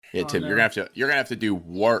Yeah, Tim, you're gonna have to do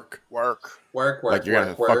work. Work. Like you're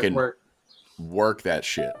gonna fucking work that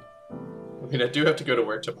shit. I mean, I do have to go to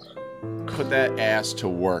work tomorrow. Put that ass to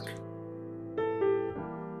work.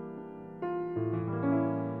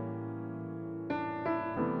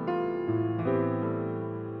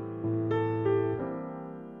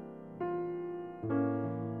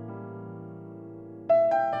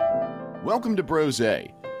 Welcome to Brose.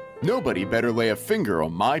 Nobody better lay a finger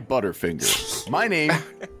on my Butterfinger. My name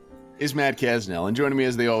is Matt Casnell, and joining me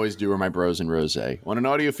as they always do are my bros and Rose. On an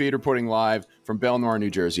audio feed reporting live from Belle Noire, New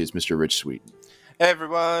Jersey, it's Mr. Rich Sweeten. Hey,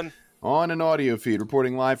 everyone. On an audio feed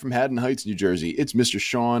reporting live from Haddon Heights, New Jersey, it's Mr.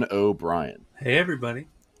 Sean O'Brien. Hey, everybody.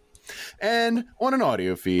 And on an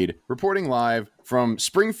audio feed reporting live from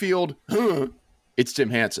Springfield, it's Tim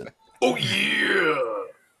Hansen. Oh, yeah!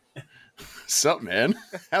 What's up, man?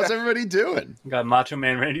 How's everybody doing? Got Macho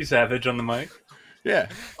Man Randy Savage on the mic. Yeah.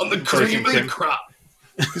 On the cream of the crop.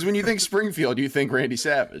 Because when you think Springfield, you think Randy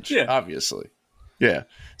Savage. Yeah. Obviously. Yeah.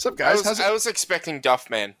 What's up, guys? I was expecting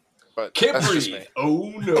Duffman, but Can't that's just breathe. me. Oh,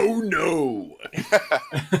 no. Oh, no.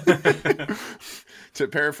 To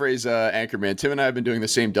paraphrase Anchorman, Tim and I have been doing the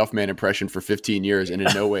same Duffman impression for 15 years, and in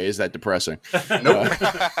no way is that depressing. Nope.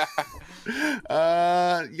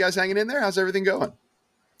 You guys hanging in there? How's everything going?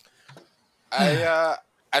 I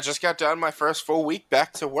just got done my first full week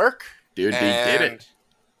back to work. Dude, he did it.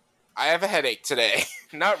 I have a headache today.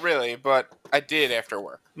 Not really, but I did after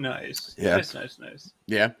work. Nice. Yeah. Nice.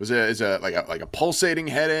 Yeah. Was it like a pulsating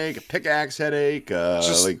headache, a pickaxe headache? What are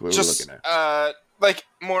we looking at? Like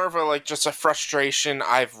more of a just a frustration.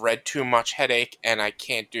 I've read too much headache, and I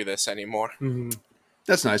can't do this anymore. Mm-hmm.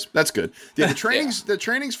 That's nice. That's good. Yeah, the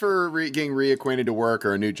trainings for getting reacquainted to work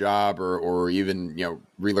or a new job or even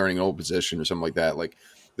relearning an old position or something like that. Like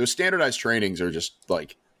those standardized trainings are just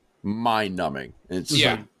like mind numbing. It's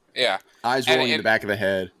yeah. Eyes rolling in the back of the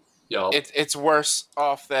head. It's worse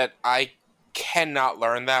off that I cannot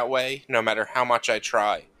learn that way, no matter how much I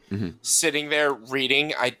try. Mm-hmm. Sitting there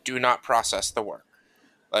reading, I do not process the work.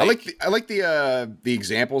 I like the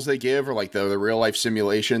examples they give, or like the real life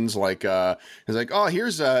simulations. Like it's like, oh,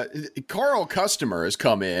 here's Carl customer has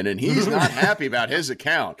come in and he's not happy about his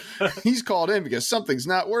account. He's called in because something's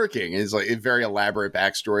not working. And it's like a very elaborate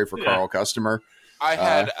backstory for Carl customer. I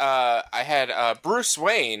had Bruce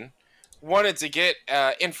Wayne wanted to get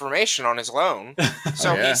information on his loan,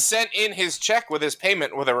 so he sent in his check with his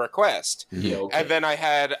payment with a request. Yeah, okay. And then I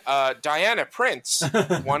had Diana Prince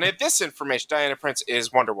wanted this information. Diana Prince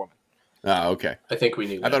is Wonder Woman. Oh, okay. I think we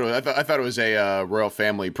knew that. I thought it was a royal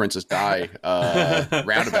family Princess Di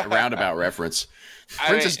roundabout reference.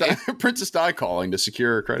 Princess Di calling to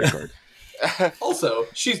secure a credit card. Also,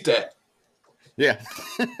 she's dead. Yeah.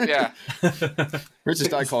 Yeah. Princess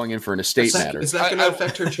Di calling in for an estate matter. Is that going to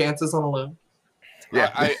affect her chances on a loan? Yeah.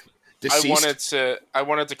 I wanted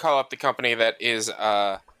to call up the company that is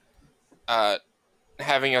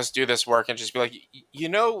having us do this work and just be like,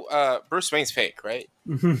 Bruce Wayne's fake, right?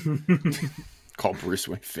 Call Bruce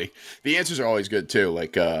Wayne fake. The answers are always good too.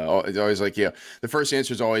 Like it's always like, the first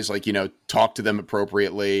answer is always like, talk to them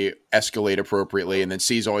appropriately, escalate appropriately, and then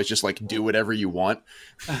C is always just like, do whatever you want.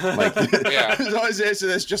 Like there's always an answer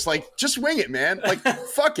that's just like, just wing it, man. Like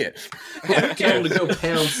fuck it. Get him to go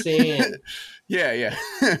pound sand. Yeah.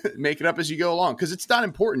 Make it up as you go along because it's not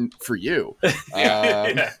important for you.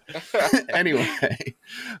 Anyway,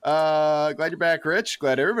 glad you're back, Rich.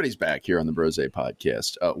 Glad everybody's back here on the Brose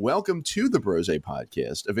Podcast. Welcome to the Brose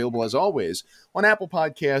Podcast, available as always on Apple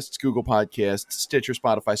Podcasts, Google Podcasts, Stitcher,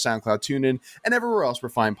 Spotify, SoundCloud, TuneIn, and everywhere else where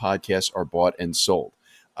fine podcasts are bought and sold.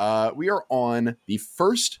 We are on the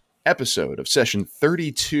first episode of session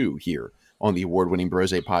 32 here on the award-winning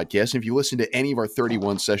Brose Podcast. And if you listened to any of our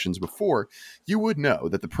 31 sessions before, you would know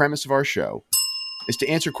that the premise of our show is to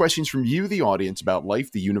answer questions from you, the audience, about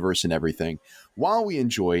life, the universe, and everything, while we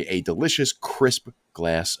enjoy a delicious, crisp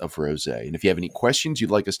glass of rosé. And if you have any questions you'd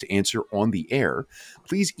like us to answer on the air,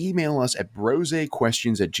 please email us at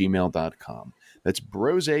brosequestions@gmail.com. That's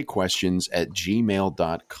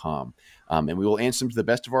brosequestions@gmail.com. And we will answer them to the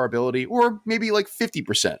best of our ability, or maybe like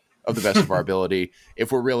 50% of the best of our ability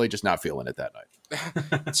if we're really just not feeling it that night.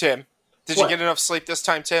 Tim, did you get enough sleep this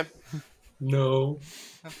time, Tim? No.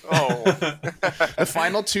 Oh. The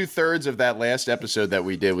final 2/3 of that last episode that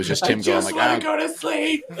we did was just Tim going like, I go to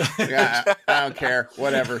sleep. I don't care.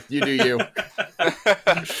 Whatever. You do you.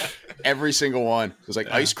 Every single one. It was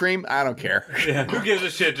like, ice cream? I don't care. Yeah, who gives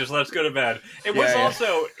a shit? Just let's go to bed. It was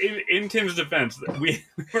also, in Tim's defense, we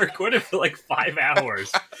recorded for like 5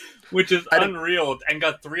 hours, which is unreal, and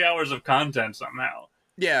got 3 hours of content somehow.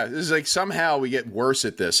 Yeah, it's like somehow we get worse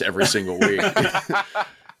at this every single week.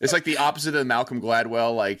 It's like the opposite of Malcolm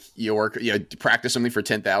Gladwell. Like you practice something for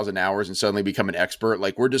 10,000 hours and suddenly become an expert.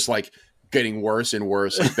 Like we're just like getting worse and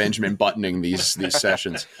worse, like Benjamin buttoning these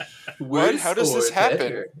sessions. What? How does this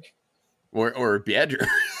happen? Or better.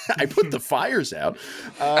 I put the fires out.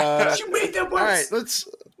 You made them worse. All right,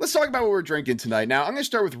 let's talk about what we're drinking tonight. Now, I'm going to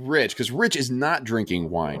start with Rich because Rich is not drinking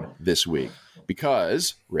wine this week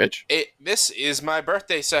because Rich. This is my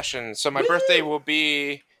birthday session, so my birthday will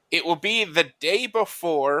be the day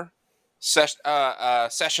before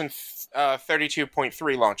session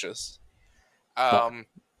 32.3 launches.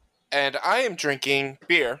 And I am drinking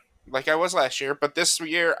beer like I was last year, but this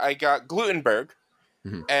year I got Glutenberg.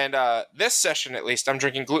 Mm-hmm. And this session, at least, I'm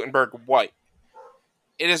drinking Glutenberg White.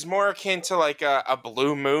 It is more akin to like a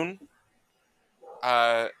Blue Moon.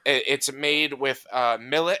 It's made with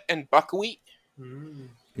millet and buckwheat.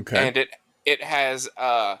 Okay. And it has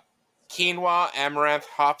quinoa, amaranth,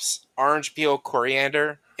 hops, orange peel,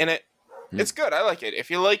 coriander in it. It's good. I like it. If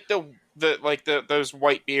you like those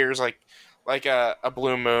white beers, like a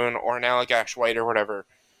Blue Moon or an Allagash White or whatever,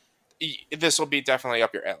 this will be definitely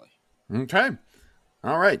up your alley. Okay.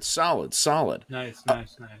 All right. Solid. Nice.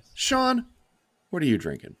 Sean, what are you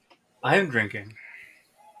drinking? I am drinking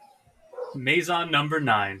Maison No.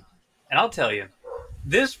 9. And I'll tell you,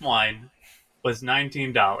 this wine was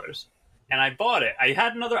 $19. And I bought it. I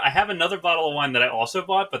have another bottle of wine that I also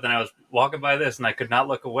bought, but then I was walking by this and I could not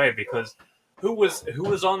look away because who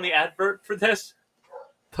was on the advert for this?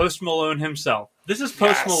 Post Malone himself. This is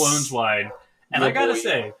Post Malone's wine. And I gotta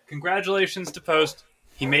say, congratulations to Post.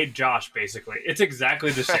 He made Josh, basically. It's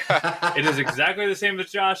exactly the same. It is exactly the same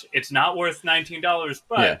as Josh. It's not worth $19,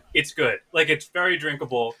 but it's good. Like, it's very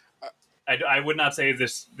drinkable. I would not say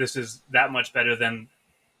this is that much better than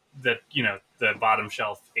the bottom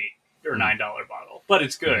shelf $8 or $9 bottle, but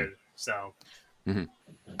it's good. So,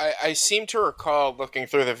 I seem to recall looking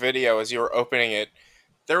through the video as you were opening it.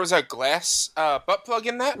 There was a glass butt plug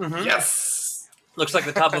in that. Mm-hmm. Yes, looks like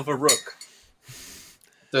the top of a rook.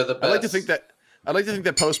 They're the best. I'd like to think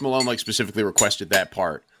that Post Malone like specifically requested that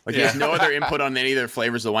part. Like he has no other input on any of their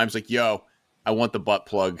flavors of the wine. He's like, "Yo, I want the butt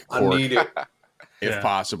plug cork, I need it if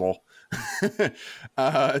possible."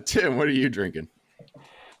 Tim, what are you drinking?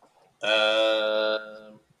 I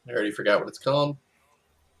already forgot what it's called.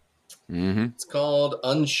 It's called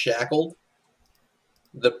Unshackled.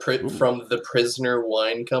 From the Prisoner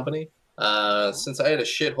Wine Company. Since I had a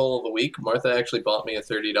shithole of a week, Martha actually bought me a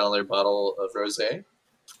 $30 bottle of rosé.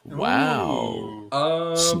 Wow,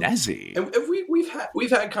 snazzy. And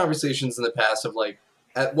we've had conversations in the past of like,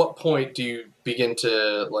 at what point do you begin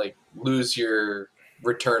to like lose your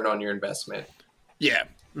return on your investment? Yeah.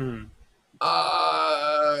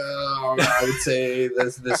 I would say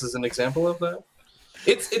this is an example of that.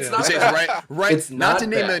 It's not bad. Right. It's not to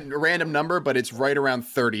name bad. a random number, but it's right around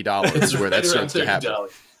 $30 is where that starts to happen.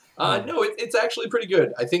 No, it's actually pretty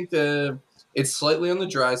good. I think it's slightly on the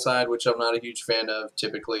dry side, which I'm not a huge fan of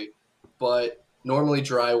typically, but normally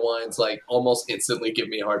dry wines like almost instantly give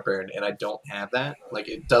me heartburn, and I don't have that. Like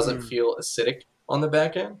it doesn't feel acidic on the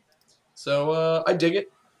back end, so I dig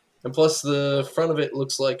it. And plus, the front of it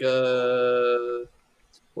looks like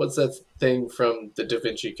what's that thing from the Da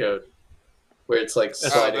Vinci Code, where it's like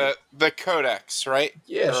sliding. The Codex, right?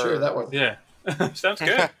 Yeah, sure, that one. Yeah, sounds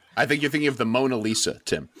good. I think you're thinking of the Mona Lisa,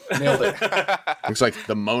 Tim. Nailed it. Looks like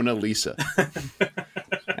the Mona Lisa.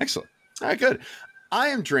 Excellent. All right, good. I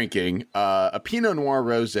am drinking a Pinot Noir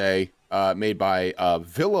Rosé made by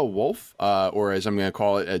Villa Wolf, or as I'm going to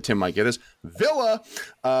call it, Tim might get this, Villa.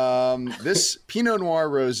 This Pinot Noir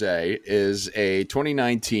Rosé is a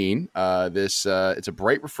 2019. It's a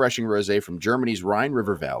bright, refreshing rosé from Germany's Rhine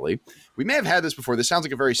River Valley. We may have had this before. This sounds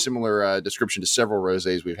like a very similar description to several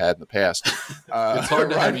rosés we've had in the past. It's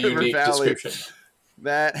hard to have a unique description.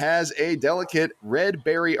 That has a delicate red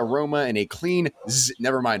berry aroma and a clean,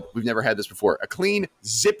 never mind, we've never had this before, a clean,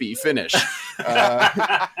 zippy finish.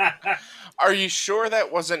 Are you sure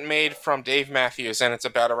that wasn't made from Dave Matthews and it's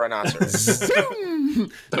about a rhinoceros?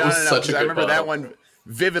 No. I remember that one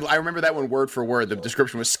vividly. I remember that one word for word. The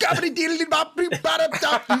description was No,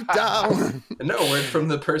 word from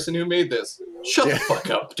the person who made this. Shut the fuck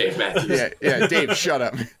up, Dave Matthews. Yeah, Dave, shut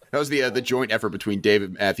up. That was the joint effort between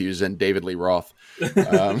David Matthews and David Lee Roth.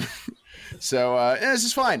 So this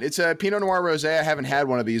is fine. It's a Pinot Noir Rosé. I haven't had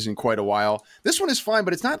one of these in quite a while. This one is fine,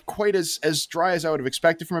 but it's not quite as dry as I would have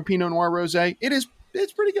expected from a Pinot Noir Rosé.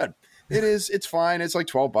 It's pretty good. It's fine. It's like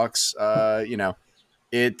 $12.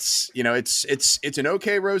 It's an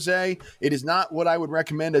okay rosé. It is not what I would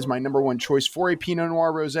recommend as my number one choice for a Pinot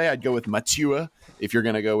Noir rosé. I'd go with Matua if you're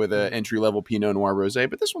going to go with an entry level Pinot Noir rosé,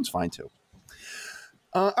 but this one's fine too.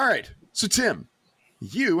 All right. So Tim,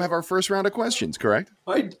 you have our first round of questions, correct?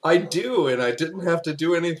 I do, and I didn't have to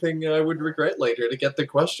do anything I would regret later to get the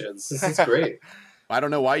questions. This is great. I don't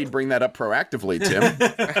know why you'd bring that up proactively,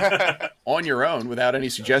 Tim, on your own without any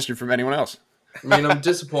suggestion from anyone else. I mean, I'm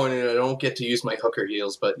disappointed I don't get to use my hooker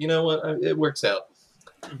heels, but you know what? It works out.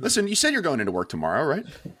 Listen, you said you're going into work tomorrow, right?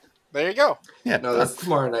 There you go. Yeah. No, that's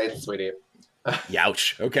tomorrow night, sweetie.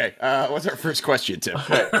 Youch. Okay. What's our first question, Tim? All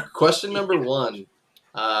right. Question number 1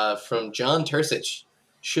 from John Tursich.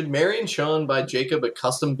 Should Mary and Sean buy Jacob a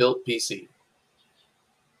custom-built PC?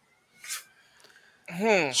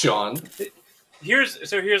 Sean? Here's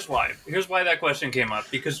why. Here's why that question came up.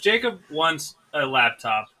 Because Jacob wants a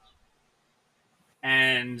laptop,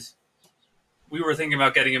 and we were thinking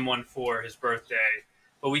about getting him one for his birthday,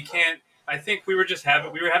 but we can't. I think we were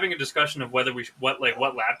having a discussion of whether what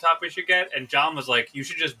laptop we should get, and John was like, "You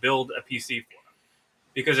should just build a PC for him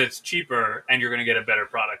because it's cheaper and you're going to get a better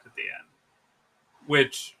product at the end."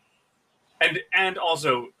 Which, and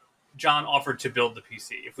also, John offered to build the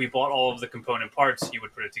PC. If we bought all of the component parts, he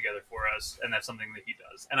would put it together for us, and that's something that he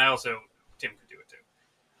does. And Tim could do it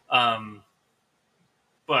too.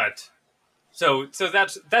 But so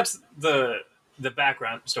that's the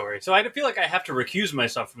background story. So I feel like I have to recuse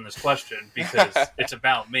myself from this question because it's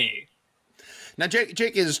about me. Now,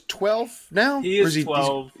 Jake is 12 now? He is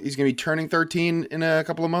 12. He's going to be turning 13 in a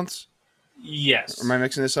couple of months? Yes. Or am I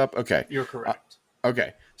mixing this up? Okay. You're correct.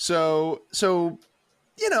 Okay. So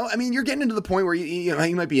I mean, you're getting into the point where you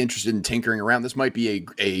might be interested in tinkering around. This might be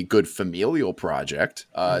a good familial project.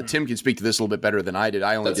 Tim can speak to this a little bit better than I did.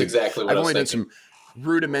 That's exactly what I was only thinking. did some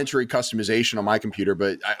rudimentary customization on my computer,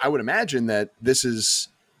 but I would imagine that this is,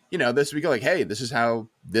 this would be like, hey, this is how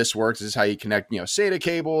this works. This is how you connect, SATA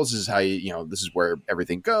cables. This is how this is where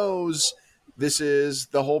everything goes. This is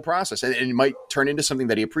the whole process, and it might turn into something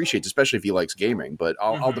that he appreciates, especially if he likes gaming. But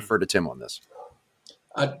I'll defer to Tim on this.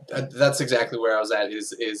 That's exactly where I was at.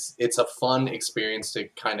 Is it's a fun experience to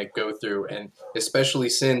kind of go through, and especially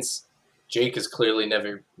since Jake has clearly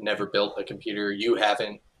never built a computer. You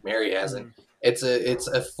haven't. Mary hasn't. It's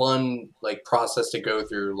a fun process to go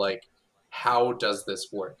through. Like, how does this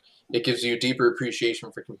work? It gives you a deeper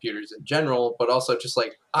appreciation for computers in general, but also just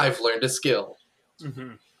like, I've learned a skill.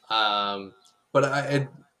 Mm-hmm. But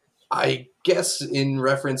I guess in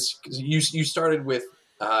reference, cause you started with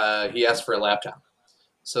he asked for a laptop.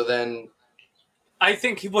 So then, I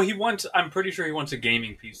think I'm pretty sure he wants a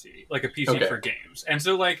gaming PC, like a PC for games. And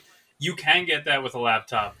so you can get that with a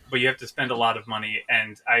laptop, but you have to spend a lot of money.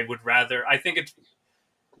 And I think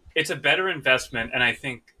it's a better investment. And I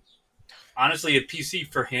think, honestly, a PC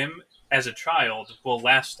for him as a child will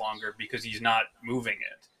last longer because he's not moving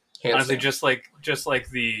it. Honestly, just like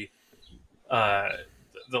the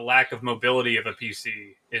lack of mobility of a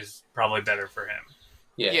PC is probably better for him.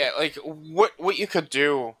 Yeah, like what you could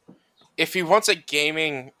do if he wants a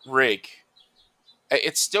gaming rig,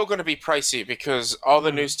 it's still going to be pricey because all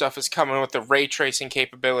the new stuff is coming with the ray tracing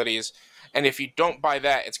capabilities, and if you don't buy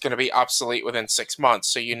that, it's going to be obsolete within 6 months.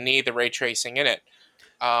 So you need the ray tracing in it.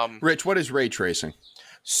 Rich, what is ray tracing?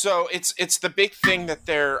 So it's the big thing that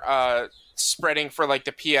they're spreading for like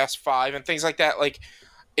the PS5 and things like that. Like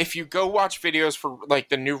if you go watch videos for like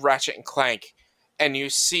the new Ratchet and Clank, and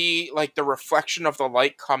you see like the reflection of the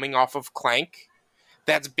light coming off of Clank,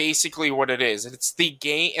 that's basically what it is. It's the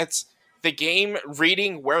game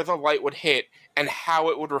reading where the light would hit and how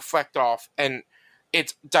it would reflect off, and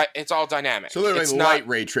it's all dynamic. So literally light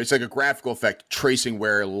ray trace, it's like a graphical effect tracing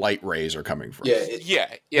where light rays are coming from. Yeah.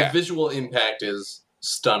 The visual impact is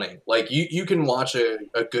stunning. Like you can watch a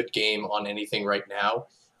good game on anything right now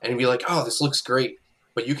and be like, oh, this looks great.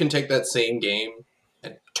 But you can take that same game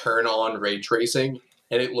and turn on ray tracing,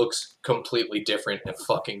 and it looks completely different and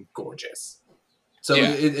fucking gorgeous. So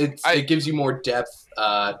it gives you more depth,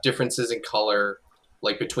 differences in color,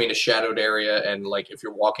 like between a shadowed area and like if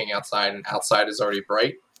you're walking outside and outside is already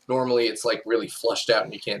bright. Normally it's like really flushed out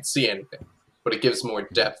and you can't see anything, but it gives more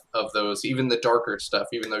depth of those, even the darker stuff,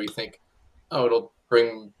 even though you think, oh, it'll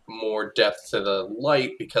bring more depth to the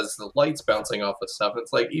light because the light's bouncing off of stuff.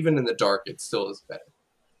 It's like, even in the dark, it still is better.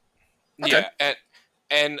 Okay. Yeah,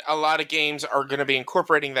 and a lot of games are going to be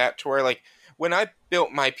incorporating that to where, like, when I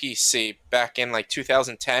built my PC back in, like,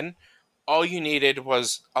 2010, all you needed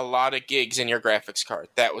was a lot of gigs in your graphics card.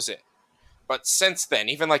 That was it. But since then,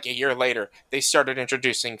 even, like, a year later, they started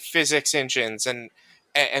introducing physics engines and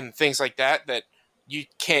things like that you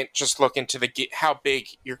can't just look into how big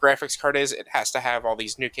your graphics card is. It has to have all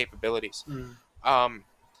these new capabilities. But,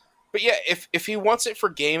 yeah, if he wants it for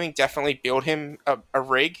gaming, definitely build him a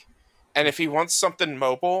rig. And if he wants something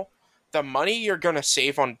mobile, the money you're going to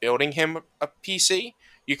save on building him a PC,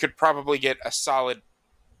 you could probably get a solid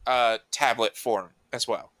tablet form as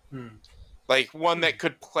well. Hmm. Like one that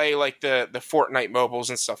could play like the Fortnite mobiles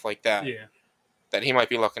and stuff like that. Yeah. That he might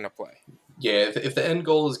be looking to play. Yeah, if the end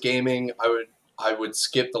goal is gaming, I would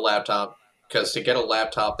skip the laptop, because to get a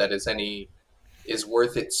laptop that is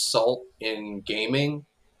worth its salt in gaming,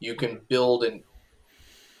 you can build an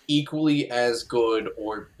equally as good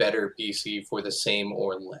or better PC for the same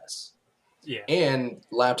or less. Yeah. And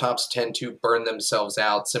laptops tend to burn themselves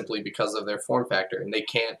out simply because of their form factor, and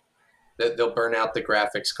they'll burn out the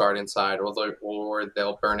graphics card inside, or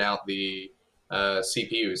they'll burn out the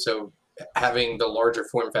CPU. So having the larger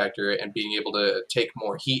form factor and being able to take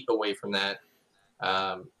more heat away from that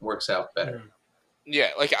works out better. Yeah,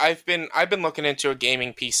 like I've been looking into a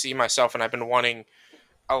gaming PC myself, and I've been wanting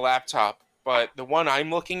a laptop, but the one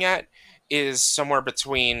I'm looking at is somewhere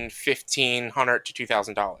between $1,500 to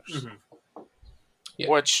 $2,000, Yeah.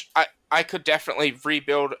 which I could definitely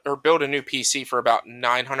rebuild or build a new PC for about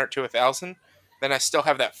 $900 to $1,000. Then I still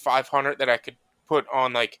have that $500 that I could put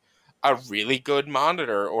on like a really good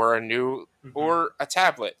monitor or a new or a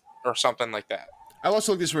tablet or something like that. I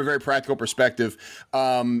also look at this from a very practical perspective.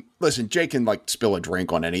 Listen, Jake can like spill a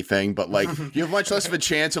drink on anything, but like you have much less of a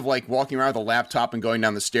chance of like walking around with a laptop and going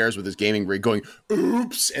down the stairs with his gaming rig going,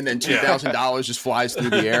 oops, and then $2,000 just flies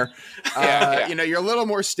through the air. You know, you're a little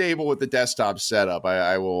more stable with the desktop setup.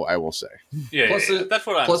 I will say. Yeah, Plus yeah. That's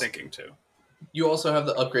what I'm thinking too. You also have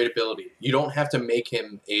the upgradability. You don't have to make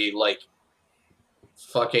him a like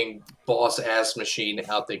fucking boss ass machine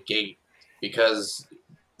out the gate, because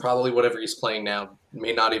probably whatever he's playing now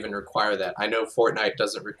may not even require that. I know Fortnite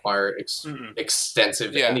doesn't require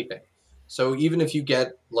extensive anything. So even if you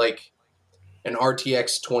get like an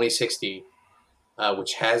RTX 2060,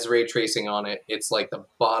 which has ray tracing on it, it's like the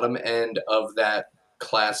bottom end of that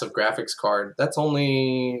class of graphics card. That's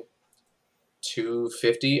only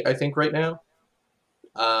 $250, I think, right now.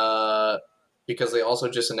 Because they also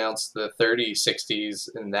just announced the 3060s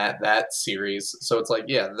in that series. So it's like,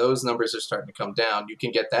 yeah, those numbers are starting to come down. You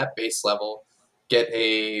can get that base level, get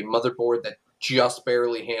a motherboard that just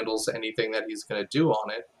barely handles anything that he's going to do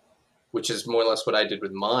on it, which is more or less what I did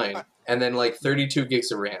with mine, and then like 32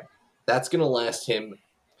 gigs of RAM. That's going to last him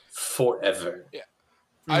forever. Yeah.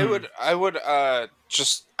 I would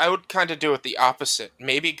kind of do it the opposite.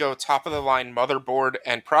 Maybe go top of the line motherboard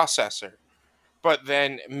and processor, but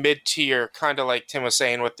then mid-tier, kind of like Tim was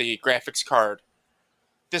saying with the graphics card.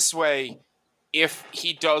 This way, if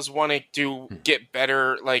he does want to get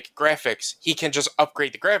better like graphics, he can just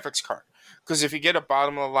upgrade the graphics card. Because if you get a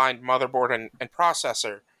bottom-of-the-line motherboard and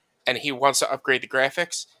processor, and he wants to upgrade the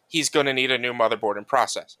graphics, he's going to need a new motherboard and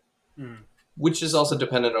processor. Which is also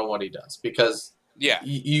dependent on what he does, because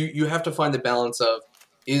you have to find the balance of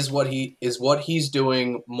is what he's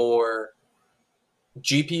doing more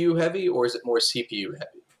GPU heavy or is it more CPU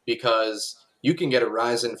heavy? Because you can get a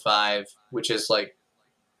Ryzen 5, which is like,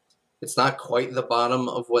 it's not quite the bottom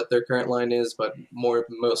of what their current line is, but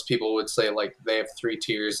most people would say like they have 3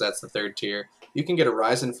 tiers, that's the third tier. You can get a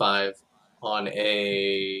Ryzen 5 on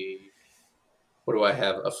a, what do I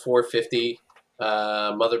have, a 450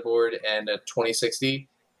 motherboard and a 2060.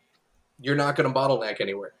 You're not going to bottleneck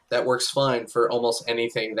anywhere. That works fine for almost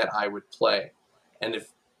anything that I would play. And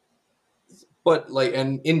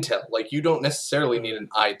Intel, like you don't necessarily need an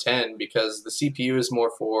i10 because the CPU is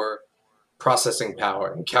more for processing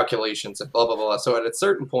power and calculations and blah, blah, blah. So at a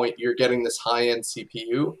certain point, you're getting this high-end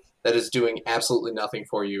CPU that is doing absolutely nothing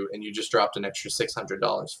for you, and you just dropped an extra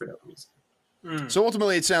 $600 for no reason. So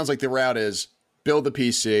ultimately, it sounds like the route is build the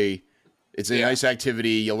PC. It's a nice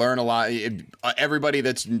activity. You learn a lot. Everybody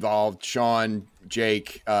that's involved, Sean,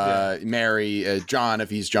 Jake, Mary, John, if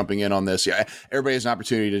he's jumping in on this, everybody has an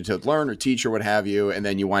opportunity to learn or teach or what have you, and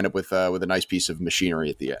then you wind up with a nice piece of machinery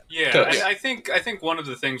at the end. Yeah, I think one of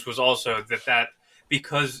the things was also that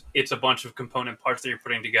because it's a bunch of component parts that you're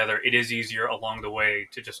putting together, it is easier along the way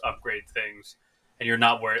to just upgrade things, and you're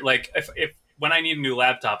not worried. Like if when I need a new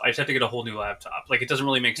laptop, I just have to get a whole new laptop. Like it doesn't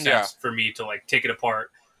really make sense for me to like take it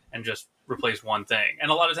apart and just replace one thing.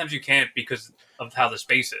 And a lot of times you can't because of how the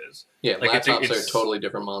space is. Yeah, like laptops are a totally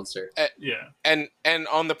different monster. And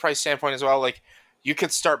on the price standpoint as well, like you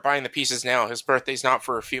could start buying the pieces now. His birthday's not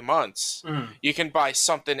for a few months. You can buy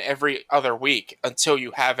something every other week until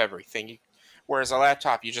you have everything. Whereas a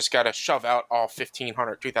laptop, you just got to shove out all $1,500,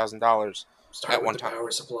 $2,000 at one time.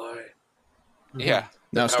 Power supply. Yeah.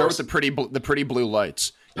 Now start with the pretty blue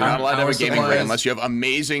lights. You're not allowed to have a gaming rig unless you have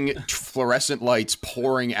amazing fluorescent lights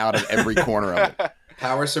pouring out of every corner of it.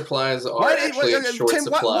 Power supplies are actually in short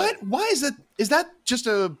supply. Why is that? Is that just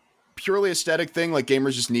a purely aesthetic thing? Like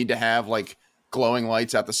gamers just need to have like glowing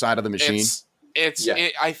lights out the side of the machine?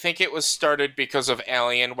 I think it was started because of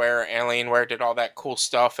Alienware. Alienware did all that cool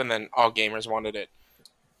stuff, and then all gamers wanted it.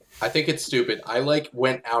 I think it's stupid. I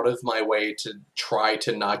went out of my way to try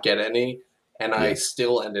to not get any, and I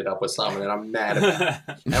still ended up with some, and I'm mad about it.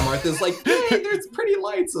 And Martha's like, "Hey, there's pretty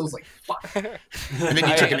lights." I was like, "Fuck!" And then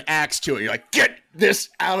you took an axe to it. You're like, "Get this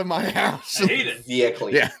out of my house!" I hate it.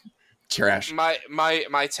 Exactly. Yeah, trash.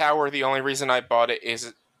 My tower. The only reason I bought it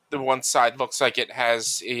is the one side looks like it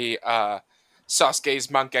has a Sasuke's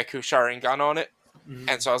Mangekyou Sharingan on it,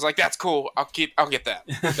 and so I was like, "That's cool. I'll get that."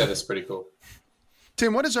 That is pretty cool.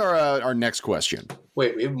 Tim, what is our next question?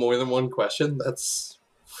 Wait, we have more than one question? That's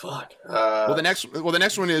fuck. Well, the next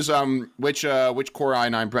one is which Core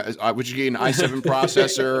i9 would you get an i7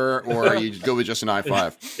 processor or you go with just an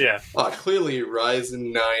i5? Yeah. Clearly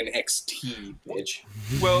Ryzen 9 XT, bitch.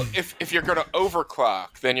 Well, if you're gonna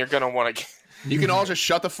overclock, then you're gonna want to. You can all just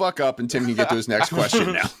shut the fuck up, and Tim can get to his next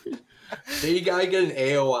question now. There you gotta get an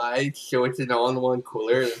AOI, so it's an all-in-one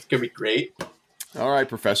cooler. That's gonna be great. All right,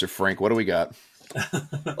 Professor Frank, what do we got?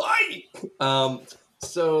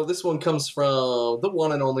 So this one comes from the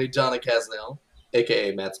one and only Donna Casnell,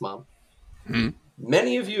 aka Matt's mom.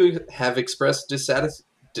 Many of you have expressed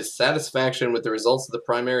dissatisfaction with the results of the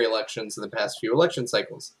primary elections in the past few election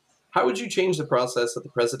cycles. How would you change the process that the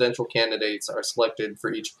presidential candidates are selected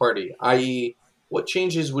for each party? I.e., what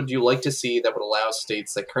changes would you like to see that would allow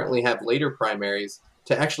states that currently have later primaries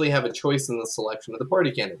to actually have a choice in the selection of the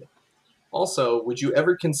party candidate? Also, would you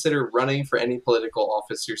ever consider running for any political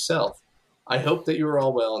office yourself? I hope that you are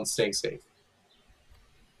all well and staying safe.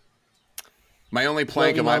 My only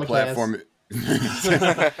plank of my platform.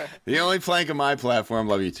 The only plank of my platform.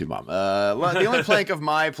 Love you too, Mom. The only plank of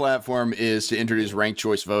my platform is to introduce ranked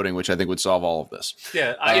choice voting, which I think would solve all of this.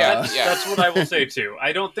 Yeah, that's what I will say too.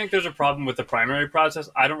 I don't think there's a problem with the primary process.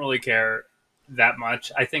 I don't really care that much.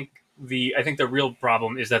 I think the real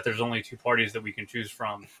problem is that there's only two parties that we can choose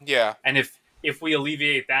from. Yeah. And if we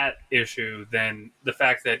alleviate that issue, then the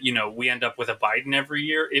fact that, we end up with a Biden every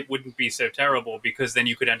year, it wouldn't be so terrible, because then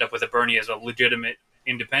you could end up with a Bernie as a legitimate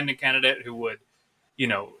independent candidate who would,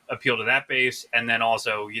 appeal to that base. And then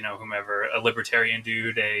also, whomever, a libertarian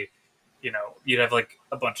dude, you'd have like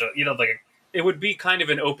a bunch of, it would be kind of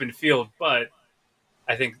an open field. But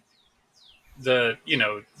I think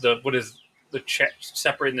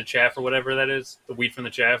separating the chaff or whatever that is, the wheat from the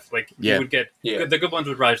chaff, you would get, the good ones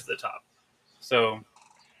would rise to the top. So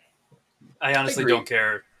I honestly don't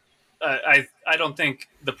care. I don't think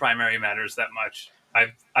the primary matters that much.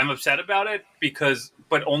 I'm upset about it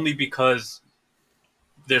but only because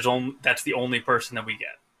that's the only person that we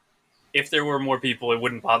get. If there were more people, it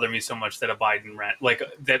wouldn't bother me so much that a Biden ran,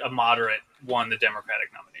 that a moderate won the Democratic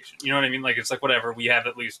nomination. You know what I mean? It's like, whatever, we have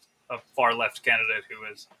at least a far left candidate who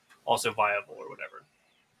is also viable or whatever.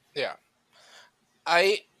 Yeah.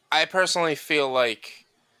 I personally feel like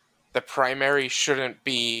the primary shouldn't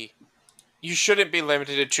be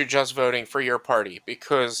limited to just voting for your party,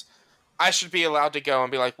 because I should be allowed to go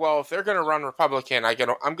and be like, well, if they're going to run Republican, I'm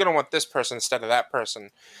going to want this person instead of that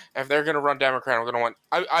person. If they're going to run Democrat,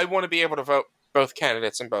 I want to be able to vote both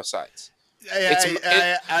candidates on both sides.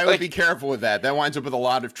 I would be careful with that. That winds up with a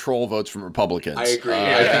lot of troll votes from Republicans. I agree.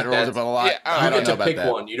 That rolls up a lot. I don't know about pick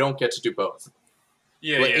that. One. You don't get to do both.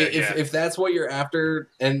 If that's what you're after,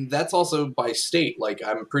 and that's also by state.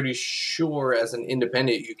 I'm pretty sure as an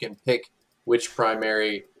independent, you can pick which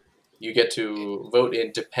primary you get to vote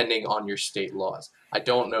in depending on your state laws. I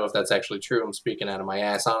don't know if that's actually true. I'm speaking out of my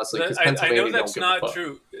ass, honestly, because Pennsylvania I know that's don't not give a fuck.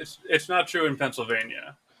 true. It's not true in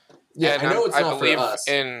Pennsylvania. Yeah, I know it's not for us.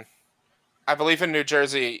 I believe in New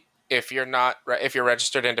Jersey, if you're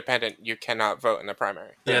registered independent, you cannot vote in the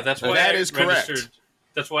primary. Yeah, that's why that is correct.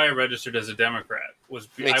 That's why I registered as a Democrat. I was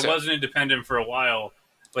an independent for a while,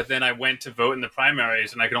 but then I went to vote in the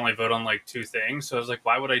primaries, and I could only vote on 2 things. So I was like,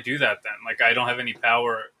 why would I do that then? I don't have any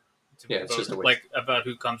power to it's just a vote waste. about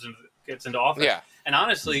who gets into office. Yeah. And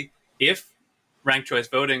honestly, if ranked choice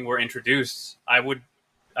voting were introduced, I would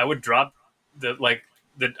drop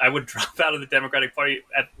I would drop out of the Democratic Party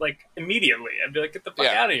at immediately. I'd be like, get the fuck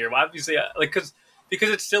out of here. Well, obviously, because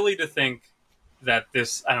it's silly to think that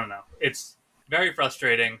this. I don't know. It's very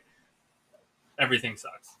frustrating. Everything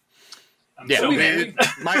sucks.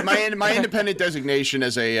 My independent designation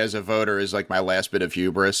as a voter is my last bit of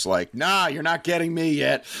hubris. Nah, you're not getting me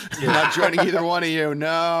yet. I'm not joining either one of you. No,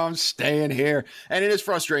 I'm staying here. And it is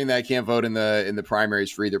frustrating that I can't vote in the primaries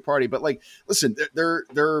for either party. But listen, they're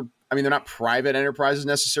not private enterprises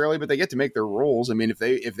necessarily, but they get to make their rules. I mean, if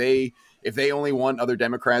they only want other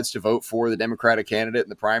Democrats to vote for the Democratic candidate in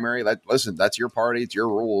the primary, that's your party. It's your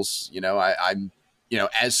rules. I'm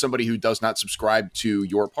as somebody who does not subscribe to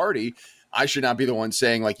your party, I should not be the one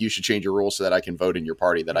saying like you should change your rules so that I can vote in your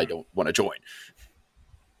party that I don't want to join.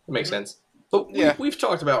 That makes sense. But we've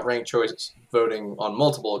talked about ranked choice voting on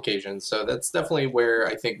multiple occasions, so that's definitely where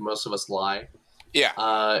I think most of us lie. Yeah.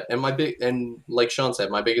 And like Sean said,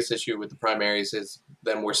 my biggest issue with the primaries is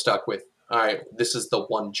then we're stuck with, all right, this is the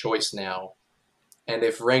one choice now. And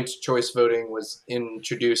if ranked choice voting was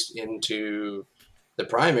introduced into the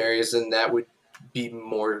primaries, then that would be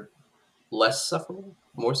less sufferable,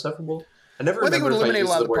 more sufferable. I never I think it would remember if I eliminate a used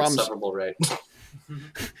lot the of the word problems. sufferable right.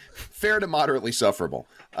 Fair to moderately sufferable.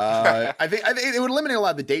 I think it would eliminate a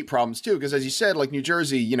lot of the date problems too, because as you said, like New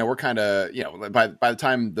Jersey, we're kind of, by the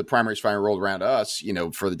time the primaries finally rolled around to us,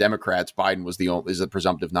 for the Democrats, Biden is the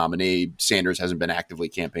presumptive nominee. Sanders hasn't been actively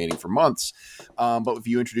campaigning for months. But if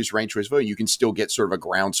you introduce ranked choice voting, you can still get sort of a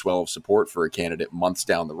groundswell of support for a candidate months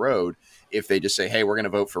down the road if they just say, hey, we're going to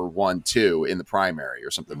vote for 1-2 in the primary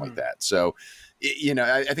or something like that. So,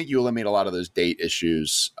 I think you eliminate a lot of those date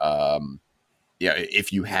issues.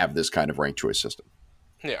 If you have this kind of ranked choice system.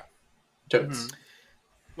 Yeah. Totes.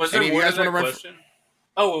 Was there Any of you more to guys that wanna run for- question?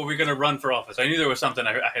 Were we going to run for office? I knew there was something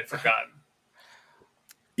I had forgotten.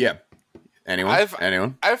 Yeah. Anyone? I've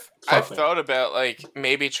Fuck me. thought about like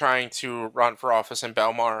maybe trying to run for office in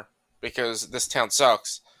Belmar because this town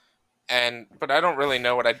sucks. But I don't really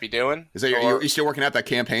know what I'd be doing. Is that you still working out that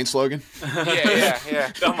campaign slogan?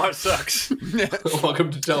 Yeah. Belmar sucks.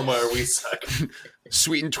 Welcome to Delmar, we suck.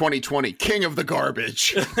 Sweet in 2020, king of the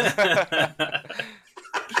garbage.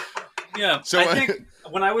 Yeah, So, I think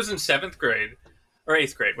when I was in 7th grade or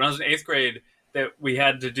 8th grade, when I was in 8th grade, that we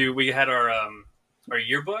had our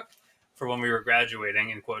yearbook for when we were graduating,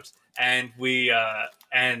 in quotes, and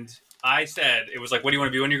I said, it was like, what do you want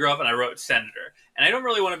to be when you grow up? And I wrote senator. And I don't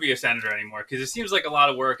really want to be a senator anymore because it seems like a lot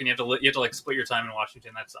of work and you have to like split your time in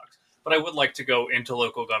Washington. That sucks. But I would like to go into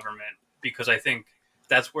local government because I think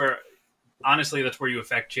that's where you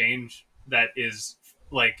affect change that is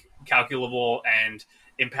like calculable and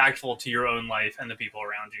impactful to your own life and the people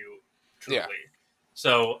around you. Truly. Yeah.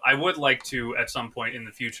 So I would like to, at some point in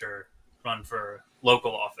the future, run for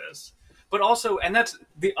local office. But also, and that's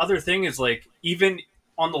the other thing is like, even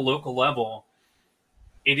on the local level,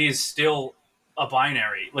 it is still a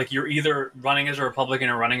binary. Like you're either running as a Republican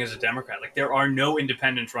or running as a Democrat. Like there are no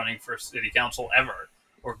independents running for city council ever,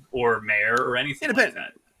 or mayor or anything like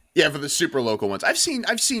that. Yeah, for the super local ones, I've seen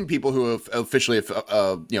people who have officially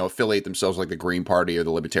affiliate themselves like the Green Party or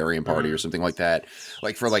the Libertarian Party or something like that,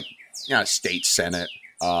 like for state senate.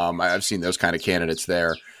 I've seen those kind of candidates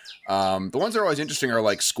there. The ones that are always interesting are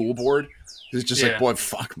like school board. It's just like, boy,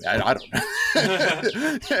 fuck, man, I don't know.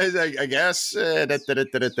 I guess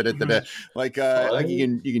like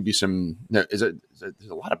you can do some. There's a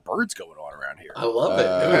lot of birds going on around here. I love it.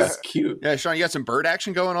 It was cute. Yeah, Sean, you got some bird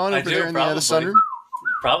action going on over there in the sunroom.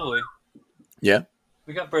 Probably. Yeah.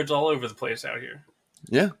 We got birds all over the place out here.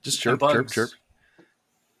 Yeah, just chirp.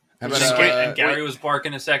 How about, and Gary was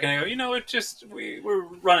barking a second ago. We're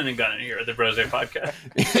running and gunning here at the Brose podcast.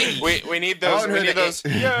 we need those. We need those.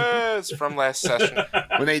 Yes, from last session.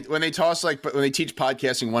 When they toss when they teach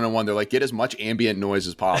podcasting 101, they're like, get as much ambient noise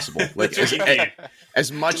as possible, like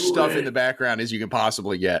as much stuff in the background as you can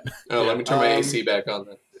possibly get. Oh, let me turn my AC back on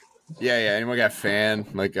then. Yeah. Anyone got a fan?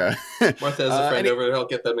 Like Martha has a friend over there. I'll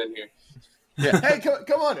get them in here. Yeah. Hey,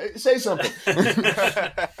 come on, say something.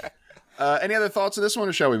 Any other thoughts on this one,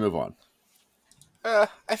 or shall we move on? I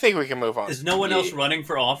think we can move on. Is no one else running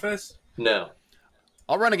for office? No.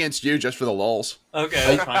 I'll run against you just for the lulz.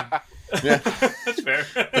 Okay, that's fine. Yeah, that's fair.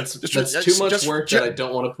 That's too much work that I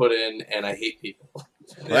don't want to put in, and I hate people. Well,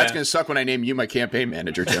 that's gonna suck when I name you my campaign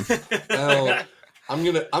manager, Tim. Well, I'm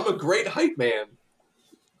a great hype man.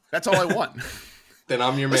 That's all I want. Then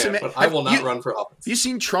I'm your man, Listen, man, but I will not run for office. Have you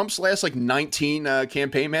seen Trump's last 19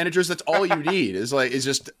 campaign managers? That's all you need is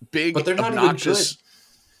just big, but they're not obnoxious. Even good.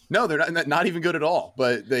 No, they're not even good at all.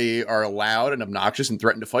 But they are loud and obnoxious and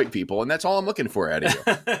threaten to fight people, and that's all I'm looking for out of you.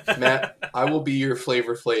 Matt, I will be your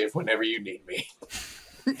Flavor Flav whenever you need me.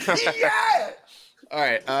 Yeah. All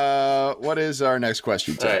right. What is our next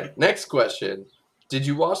question, Tim? All right. Next question: did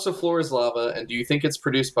you watch The Floor Is Lava, and do you think it's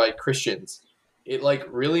produced by Christians? It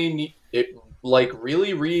really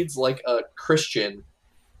reads like a Christian,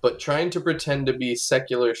 but trying to pretend to be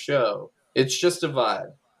secular show. It's just a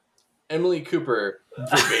vibe. Emily Cooper,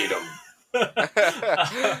 verbatim.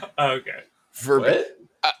 Okay. What?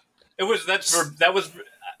 That was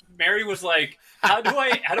Mary was like, how do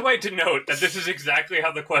I denote that this is exactly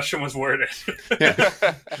how the question was worded?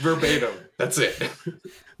 Verbatim. That's it.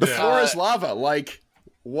 The Floor Is Lava. Like,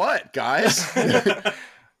 what, guys?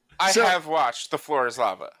 I have watched The Floor Is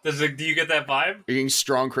Lava. Do you get that vibe? Are you getting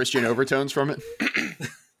strong Christian overtones from it?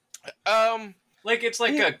 Like it's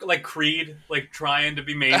like Creed, like trying to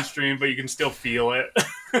be mainstream, but you can still feel it.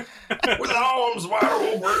 With arms wide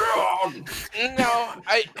open. No,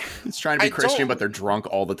 It's trying to be I Christian, don't- but they're drunk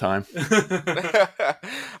all the time.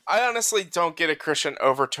 I honestly don't get a Christian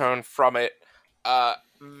overtone from it.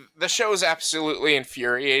 The show is absolutely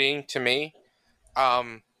infuriating to me.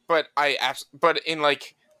 But but in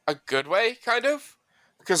like a good way, kind of,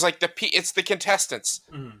 because like it's the contestants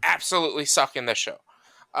absolutely suck in this show.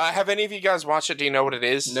 Have any of you guys watched it? Do you know what it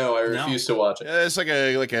is? No, I refuse to watch it. It's like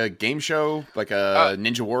a game show, like a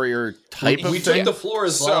Ninja Warrior type of We thing. took the Floor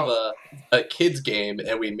is So- Lava, a kids game,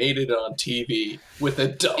 and we made it on TV with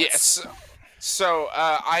adults. Yes. So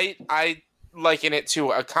I liken it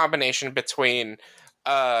to a combination between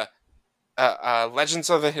Legends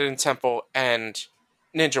of the Hidden Temple and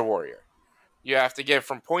Ninja Warrior. You have to get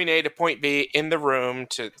from point A to point B in the room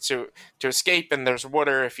to escape, and there's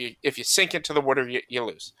water. If you sink into the water, you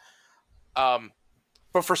lose.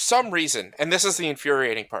 But for some reason, and this is the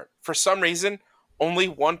infuriating part, for some reason, only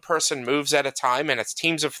one person moves at a time, and it's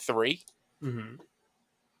teams of 3,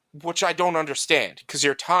 which I don't understand, because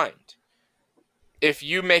you're timed. If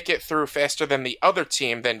you make it through faster than the other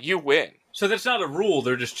team, then you win. So that's not a rule.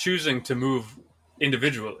 They're just choosing to move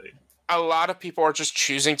individually. A lot of people are just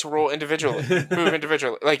choosing to move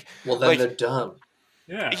individually. Like, Well, then like, they're dumb.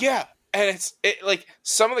 Yeah. yeah, and like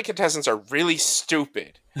some of the contestants are really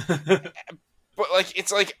stupid, but like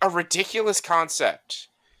it's like a ridiculous concept.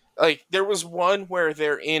 Like there was one where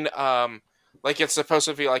they're in like it's supposed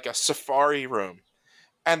to be like a safari room,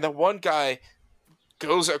 and the one guy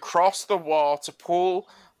goes across the wall to pull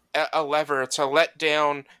a lever to let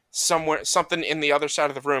down something in the other side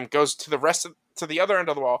of the room, goes to the other end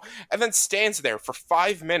of the wall, and then stands there for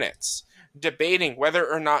 5 minutes debating whether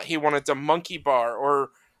or not he wanted to monkey bar or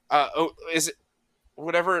is it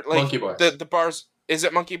whatever, like Monkey bars. the bars, is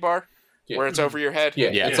it monkey bar Yeah. where it's over your head? Yeah,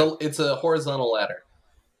 Yeah. it's a horizontal ladder.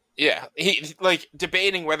 Yeah, he like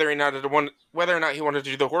debating whether or not he wanted to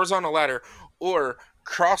do the horizontal ladder or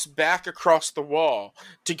cross back across the wall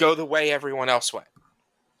to go the way everyone else went.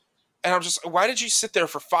 And I'm just, why did you sit there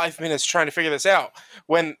for 5 minutes trying to figure this out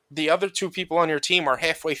when the other 2 people on your team are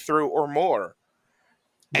halfway through or more?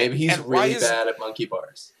 Maybe he's and why really is- bad at monkey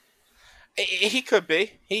bars. He could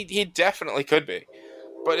be. He definitely could be.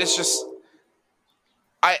 But it's just,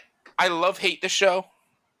 I love hate the show.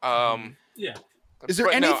 Yeah. Is there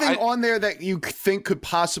but no, anything on there that you think could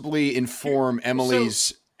possibly inform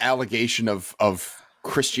Emily's allegation of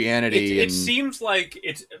Christianity? It seems like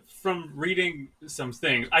it's from reading some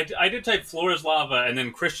things. I did type Floor is Lava and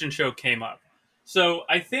then Christian show came up. So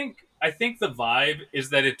I think the vibe is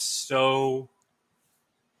that it's so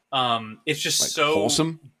it's just like so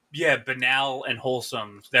wholesome? yeah, banal and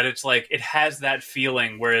wholesome that it's like it has that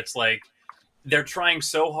feeling where it's like they're trying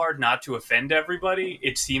so hard not to offend everybody.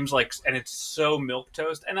 It seems like, and it's so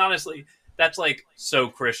milquetoast. And honestly, that's like so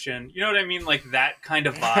Christian. You know what I mean? Like that kind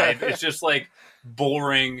of vibe. It's just like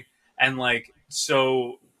boring and like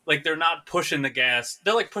so like they're not pushing the gas.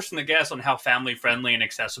 They're like pushing the gas on how family friendly and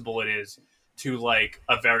accessible it is to like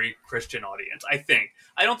a very Christian audience. I think.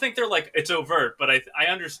 I don't think they're like it's overt, but I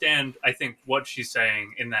understand. I think what she's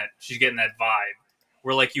saying in that she's getting that vibe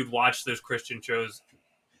where like you'd watch those Christian shows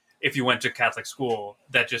if you went to Catholic school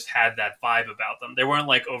that just had that vibe about them. They weren't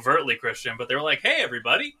like overtly Christian, but they were like, "Hey,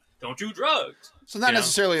 everybody, don't do drugs." So not you know?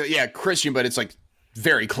 necessarily, Christian, but it's like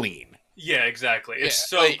very clean. Yeah, exactly.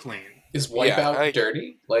 It's Yeah, so like- clean. Is Wipeout I-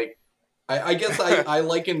 dirty? Like, I guess I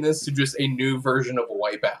liken this to just a new version of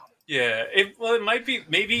Wipeout. Yeah, it might be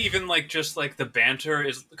maybe even like just like the banter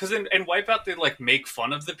is because in Wipeout they like make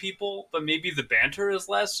fun of the people, but maybe the banter is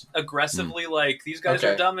less aggressively like these guys are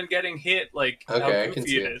Okay. dumb and getting hit. Like Okay, I how can goofy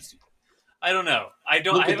see it it. is. I don't know. I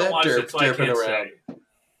Look at haven't that watched derp it, so I derping can't around. say.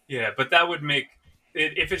 Yeah, but that would make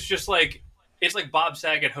it if it's just like it's like Bob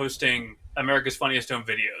Saget hosting America's Funniest Home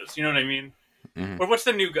Videos. You know what I mean? Mhm. Or what's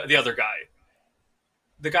the other guy?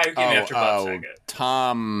 The guy who came after Bob Saget.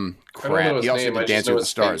 Tom I don't know Crap. his He also name, I did just Dancing know with the his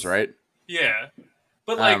Stars, face. right? Yeah,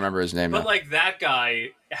 but I don't like remember his name. But now. like that guy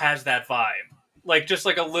has that vibe, like just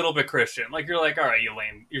like a little bit Christian. Like you're like, all right, you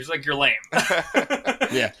lame. You're just like you're lame.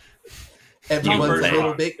 yeah, Everyone's a Bergeron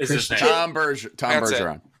little bit is his Christian. name. Tom That's it.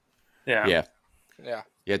 Bergeron. Yeah, Yeah, Yeah.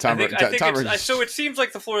 yeah. I Tom think Bergeron. so. It seems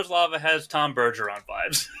like the Floor is Lava has Tom Bergeron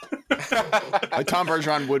vibes. Tom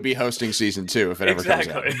Bergeron would be hosting season 2 if it ever comes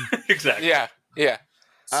out. Exactly. Exactly. Yeah. Yeah.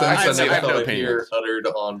 Since I I have never no thought I'd opinion. hear uttered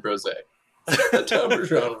on Brose. Tom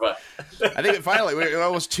Bergeron vibe. I think finally, we're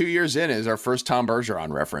almost 2 years in, is our first Tom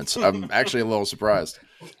Bergeron reference. I'm actually a little surprised.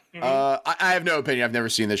 I have no opinion. I've never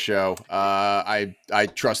seen this show. I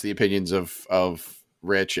trust the opinions of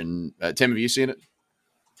Rich and Tim. Have you seen it?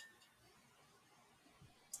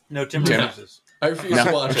 No, Tim Tim? refuses. I refuse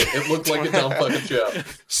to watch it. It looked like a dumb fucking show.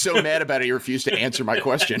 So mad about it, he refused to answer my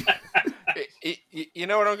question. You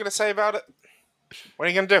know what I'm gonna say about it? What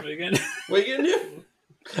are you gonna do? What are you gonna do?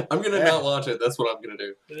 I'm gonna not watch it. That's what I'm gonna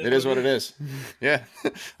do. It is what it is. Yeah.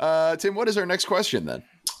 Tim, what is our next question then?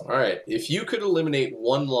 All right. If you could eliminate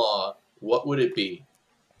one law, what would it be?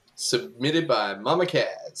 Submitted by Mama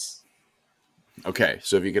Kaz. Okay,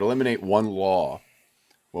 so if you could eliminate one law,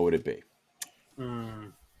 what would it be?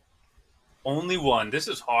 Only one. This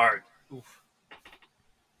is hard. Oof.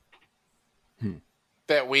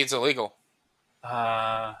 That weed's illegal.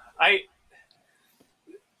 I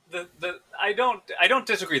don't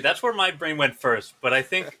disagree. That's where my brain went first. But I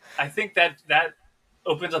think that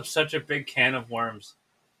opens up such a big can of worms.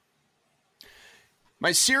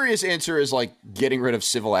 My serious answer is like getting rid of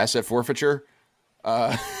civil asset forfeiture.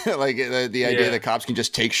 Like the idea that cops can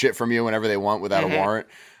just take shit from you whenever they want without a warrant,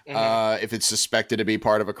 if it's suspected to be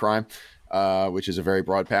part of a crime, which is a very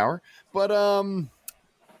broad power. But I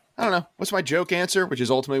don't know. What's my joke answer, which is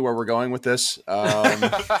ultimately where we're going with this?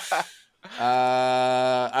 I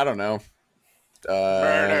don't know.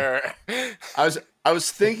 Murder. I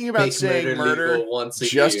was thinking about Make saying murder legal once a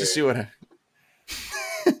just year. to see what.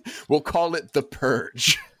 We'll call it the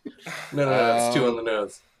purge. No, it's two on the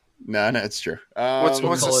nose. No, it's true. What's the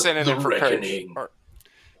call it synonym the for purge? reckoning.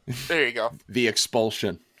 There you go. The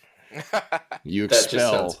expulsion. You That just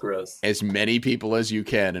expel sounds gross. as many people as you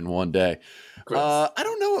can in one day. Gross. I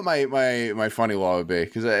don't know what my funny law would be,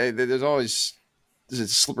 because there's always a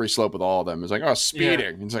slippery slope with all of them. It's like, oh,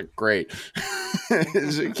 speeding. Yeah. It's like, great. You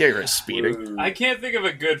can't get rid of speeding. Rude. I can't think of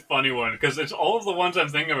a good funny one because it's all of the ones I'm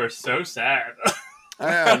thinking of are so sad.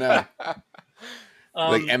 I don't know.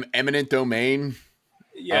 Like eminent domain.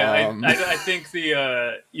 Yeah, I think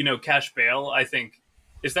the cash bail. I think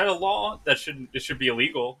is that a law that should be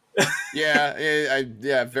illegal. Yeah,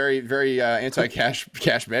 very very anti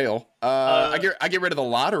cash bail. I get rid of the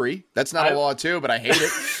lottery. That's not a law too, but I hate it.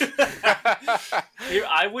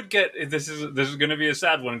 I would get this is going to be a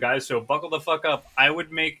sad one, guys. So buckle the fuck up. I would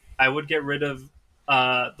get rid of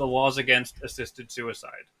the laws against assisted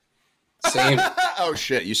suicide. Same. Oh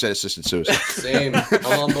shit! You said assisted suicide. Same.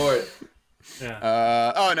 I'm on board.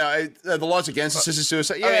 Yeah. The laws against assisted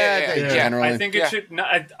suicide. Yeah. Generally. I think it should.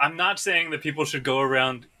 I'm not saying that people should go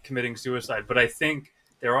around committing suicide, but I think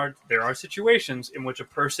there are situations in which a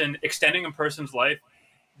person extending a person's life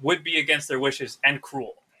would be against their wishes and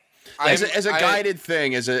cruel. As a guided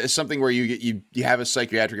thing, as something where you have a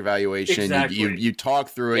psychiatric evaluation, exactly. you talk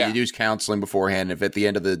through it, Yeah. you use counseling beforehand. If at the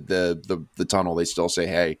end of the tunnel they still say,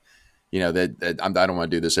 hey, that I don't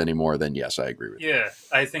want to do this anymore, then yes, I agree with you. Yeah,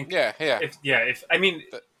 I think. Yeah. If I mean,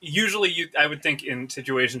 usually I would think in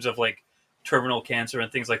situations of like terminal cancer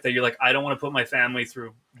and things like that, you're like, I don't want to put my family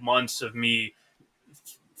through months of me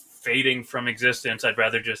fading from existence. I'd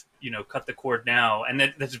rather just cut the cord now,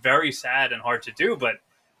 and that's very sad and hard to do. But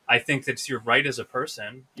I think that's your right as a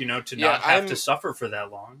person, to not have to suffer for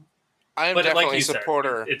that long. I'm but definitely like you a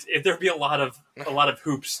supporter. There'd be a lot of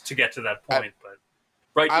hoops to get to that point, but.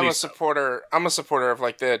 I'm a supporter of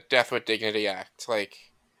like the Death with Dignity Act.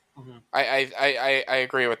 Like, I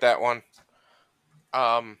agree with that one.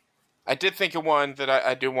 I did think of one that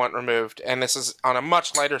I do want removed, and this is on a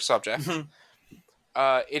much lighter subject.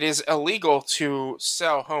 It is illegal to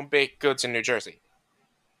sell home baked goods in New Jersey.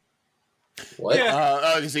 What?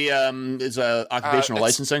 Yeah. Is occupational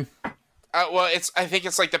licensing? Well, I think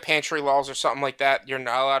it's like the pantry laws or something like that. You're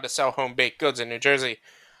not allowed to sell home baked goods in New Jersey.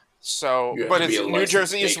 So, but New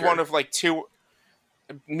Jersey is one of like two.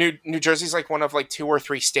 New Jersey's like one of like 2 or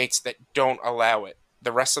 3 states that don't allow it.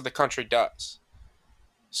 The rest of the country does.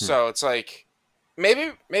 So it's like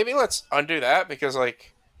maybe let's undo that, because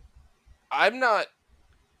like I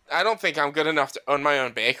don't think I'm good enough to own my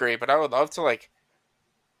own bakery, but I would love to like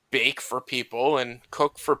bake for people and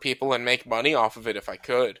cook for people and make money off of it if I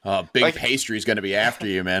could. Big Pastry is going to be after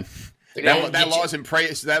you, man. That law's in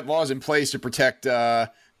place. That law's in place to protect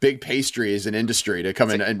Big Pastry as an industry to come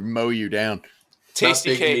in and mow you down.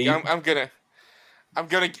 Tasty Cake. I'm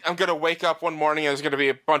gonna wake up one morning and there's gonna be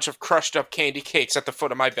a bunch of crushed up candy cakes at the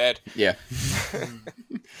foot of my bed. Yeah.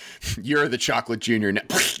 You're the chocolate junior.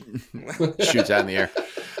 Shoots out in the air.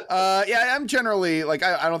 I'm generally like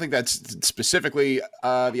I don't think that's specifically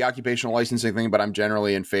the occupational licensing thing, but I'm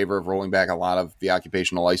generally in favor of rolling back a lot of the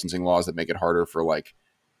occupational licensing laws that make it harder for like,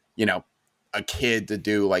 a kid to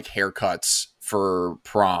do like haircuts for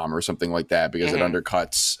prom or something like that, because it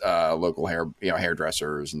undercuts local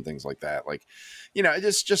hairdressers and things like that. Like,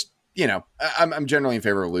 I'm generally in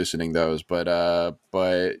favor of loosening those, but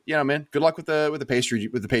man, good luck with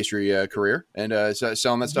the pastry career and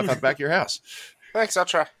selling that stuff out the back of your house. Thanks. I'll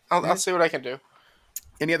try. I'll see what I can do.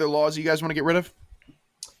 Any other laws you guys want to get rid of?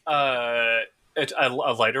 It's a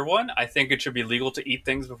lighter one. I think it should be legal to eat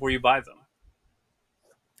things before you buy them.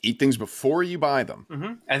 Eat things before you buy them.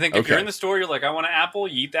 Mm-hmm. I think if you're in the store, you're like, I want an apple.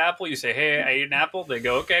 You eat the apple. You say, hey, I ate an apple. They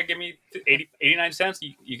go, okay, give me 89 cents.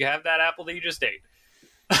 You can have that apple that you just ate.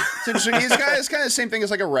 It's interesting. It's kind of the same thing as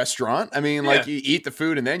like a restaurant. I mean, like you eat the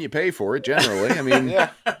food and then you pay for it generally. I mean,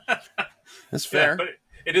 that's fair. Yeah, but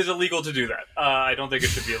it is illegal to do that. I don't think it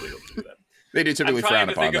should be illegal to do that. They do typically frown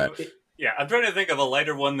upon that. I'm trying to think of a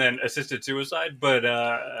lighter one than assisted suicide, but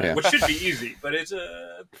which should be easy, but it's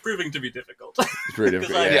proving to be difficult. It's pretty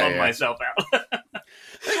difficult. Because I bummed myself out.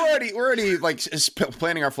 I think we're already like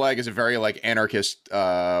planting our flag as a very like anarchist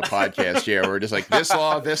podcast here. We're just like this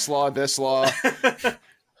law.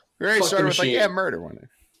 We already started with like murder one.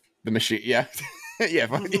 The machine, yeah.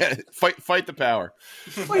 Fight the power.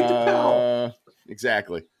 Fight the power.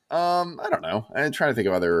 Exactly. I don't know. I'm trying to think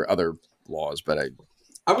of other laws, but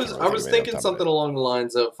I was thinking something along the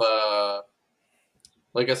lines of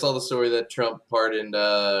like I saw the story that Trump pardoned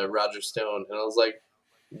Roger Stone, and I was like,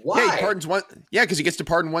 why? Yeah, he pardons one. Yeah, because he gets to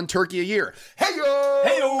pardon one turkey a year. Hey-yo!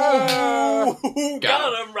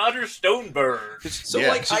 Got him, Roger Stoneberg. So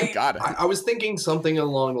I was thinking something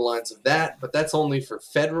along the lines of that, but that's only for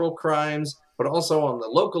federal crimes. But also on the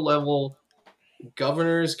local level,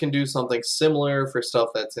 governors can do something similar for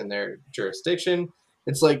stuff that's in their jurisdiction.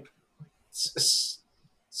 It's like,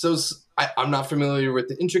 I'm not familiar with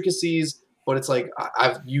the intricacies, but it's like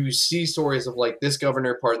you see stories of like this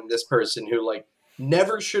governor pardoned this person who like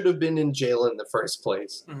never should have been in jail in the first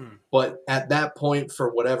place. Mm-hmm. But at that point,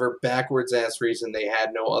 for whatever backwards ass reason, they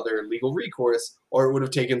had no other legal recourse, or it would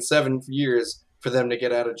have taken 7 years for them to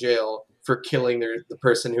get out of jail for killing the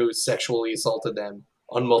person who sexually assaulted them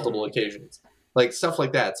on multiple occasions. Like stuff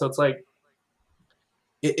like that. So it's like,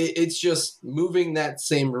 it's just moving that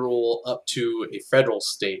same rule up to a federal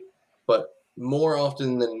state, but more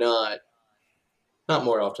often than not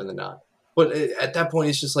more often than not. But at that point,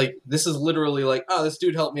 it's just like, this is literally like, oh, this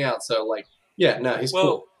dude helped me out. So like, yeah, no, he's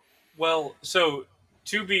cool. Well, so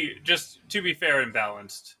to be fair and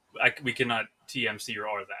balanced, we cannot TMC or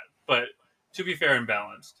R that, but to be fair and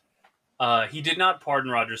balanced, he did not pardon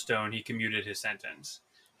Roger Stone. He commuted his sentence.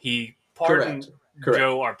 He pardoned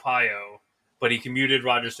Joe Arpaio, but he commuted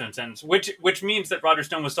Roger Stone's sentence, which means that Roger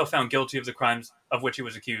Stone was still found guilty of the crimes of which he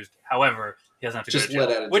was accused. However, he doesn't have to go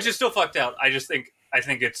to jail, which is still fucked out. I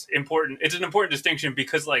think it's important. It's an important distinction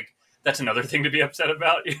because, like, that's another thing to be upset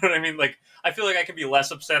about. You know what I mean? Like, I feel like I can be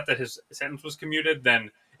less upset that his sentence was commuted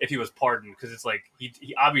than if he was pardoned, because it's like he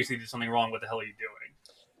obviously did something wrong. What the hell are you doing?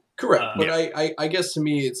 Correct. But I guess to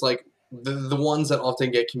me, it's like the ones that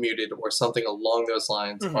often get commuted or something along those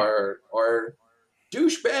lines are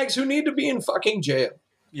douchebags who need to be in fucking jail.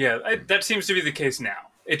 Yeah, that seems to be the case now.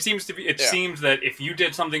 It seems that if you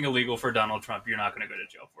did something illegal for Donald Trump, you're not going to go to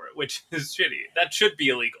jail for it, which is shitty. That should be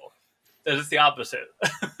illegal. That is the opposite.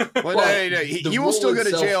 Well, no. You will still go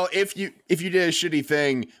to jail if you did a shitty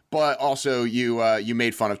thing, but also you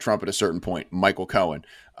made fun of Trump at a certain point. Michael Cohen.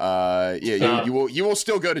 You will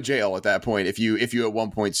still go to jail at that point if you at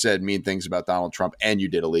one point said mean things about Donald Trump and you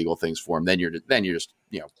did illegal things for him. Then you're just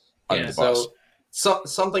under the bus. So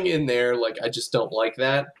something in there, like, I just don't like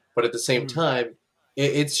that. But at the same time,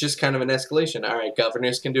 it's just kind of an escalation. All right,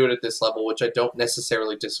 governors can do it at this level, which I don't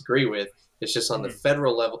necessarily disagree with. It's just on the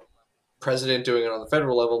federal level, president doing it on the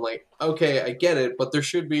federal level. I'm like, okay, I get it, but there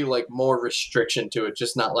should be like more restriction to it.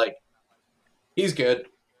 Just not like, he's good.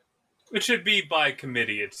 It should be by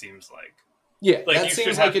committee, it seems like. Yeah, like that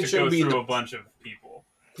seems like it should be through a bunch of people.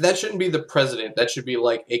 That shouldn't be the president. That should be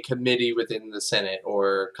like a committee within the Senate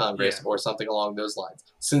or Congress or something along those lines.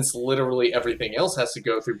 Since literally everything else has to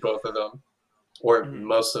go through both of them, or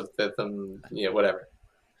most of them, whatever.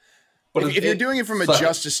 But if you're doing it from a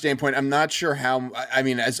justice standpoint, I'm not sure how. I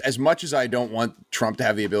mean, as much as I don't want Trump to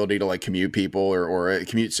have the ability to like commute people or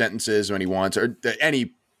commute sentences when he wants, or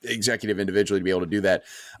any executive individually to be able to do that,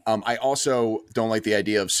 I also don't like the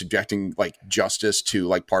idea of subjecting like justice to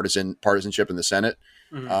like partisanship in the Senate.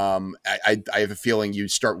 I have a feeling you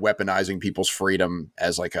start weaponizing people's freedom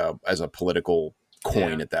as a political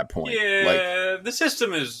coin at that point. Yeah, the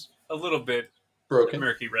system is a little bit broken,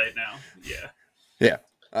 murky right now. Yeah.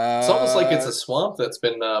 It's almost like it's a swamp that's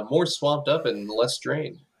been more swamped up and less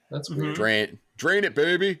drained. That's weird. Drain it,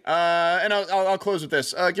 baby. And I'll close with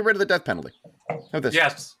this. Get rid of the death penalty. How this?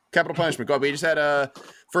 Yes. Capital punishment. God, we just had a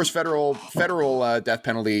first federal death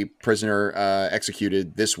penalty prisoner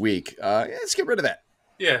executed this week. Let's get rid of that.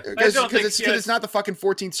 Yeah, Because it's not the fucking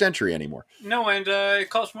 14th century anymore. No, and it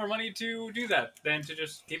costs more money to do that than to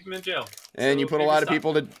just keep them in jail. And So you put a maybe lot of stop.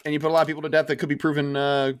 people to death that could be proven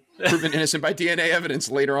innocent by DNA evidence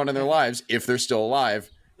later on in their lives if they're still alive.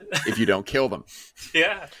 If you don't kill them.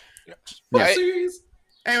 Yeah. What I- series?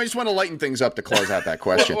 Anyway, I just want to lighten things up to close out that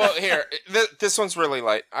question. Well, here, this one's really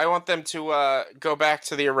light. I want them to go back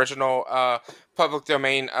to the original public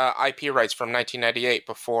domain IP rights from 1998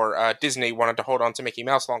 before Disney wanted to hold on to Mickey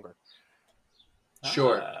Mouse longer.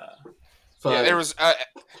 Sure. Yeah, Fine. there's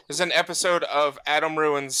an episode of Adam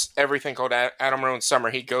Ruins Everything called Adam Ruins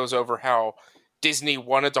Summer. He goes over how Disney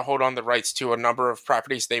wanted to hold on the rights to a number of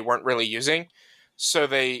properties they weren't really using, so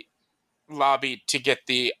they lobbied to get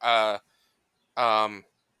the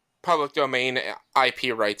public domain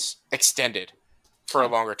IP rights extended for a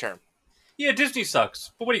longer term. Yeah, Disney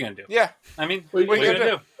sucks. But what are you gonna do? Yeah, I mean, What what are you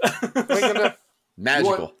gonna do? what are you gonna do?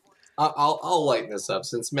 Magical. I'll lighten this up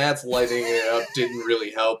since Matt's lighting it up didn't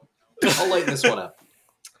really help. I'll lighten this one up.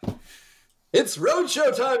 It's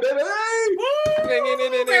roadshow time, baby!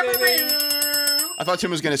 I thought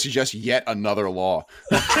Tim was going to suggest yet another law.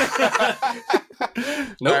 Nope, All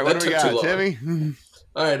right, what that do we took too got, long. Timmy?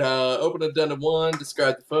 All right, open addendum 1,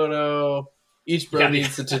 describe the photo. Each bro Yeah.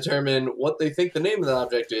 needs to determine what they think the name of the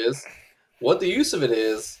object is, what the use of it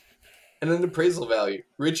is, and an appraisal value.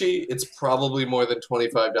 Richie, it's probably more than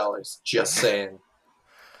 $25. Just saying.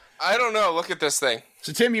 I don't know. Look at this thing.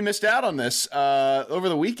 So Tim, you missed out on this. Over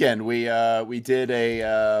the weekend, we did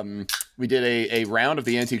a round of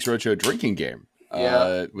the Antiques Roadshow drinking game.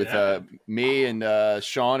 With me and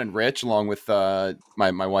Sean and Rich, along with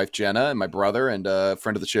my wife Jenna and my brother and a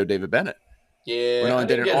friend of the show David Bennett. Yeah, Went on I and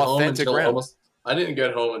did didn't an get home authentic until round. almost. I didn't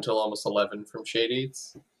get home until almost 11 from Shade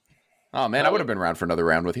Eats. Oh man, I would have been around for another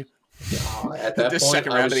round with you. At that This point,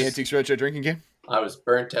 second I round was of the just- Antiques Roadshow drinking game. I was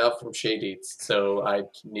burnt out from Shade Eats, so I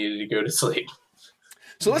needed to go to sleep.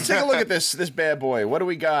 So let's take a look at this bad boy. What do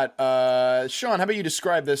we got? Sean, how about you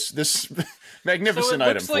describe this magnificent So it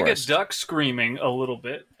item looks for like us? a duck screaming a little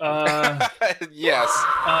bit. Yes.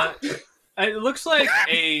 It looks like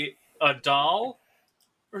a doll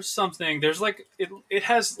or something. There's like it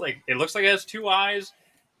looks like it has two eyes.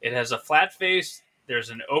 It has a flat face. There's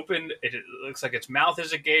an open. It looks like its mouth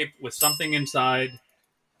is agape with something inside.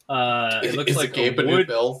 It looks Is like a gape a a new wood.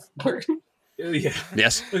 bell?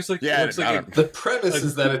 Yes. Looks like Yeah, looks I like don't- The premise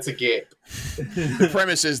is that it's a gape. The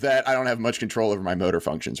premise is that I don't have much control over my motor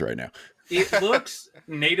functions right now. it looks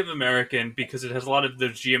Native American because it has a lot of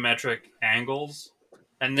those geometric angles,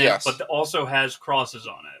 and then Yes. but also has crosses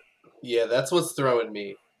on it. Yeah, that's what's throwing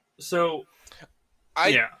me. So I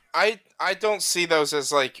yeah, I don't see those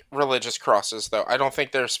as like religious crosses though. I don't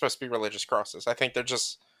think they're supposed to be religious crosses. I think they're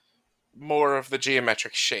just more of the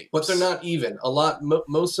geometric shapes. But they're not even.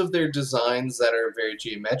 Most of their designs that are very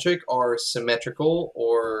geometric are symmetrical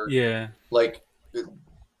or yeah. like.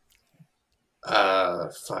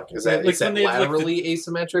 Fuck. Is that Like is that when they have, like, the- laterally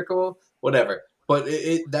asymmetrical? Whatever. But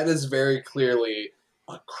that is very clearly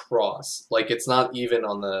a cross. Like it's not even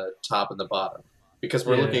on the top and the bottom because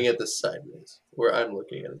we're Yeah. looking at this sideways. Where I'm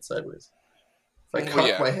looking at it sideways. If I Well, cock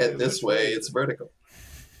yeah. my head this way, it's vertical.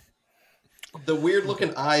 The weird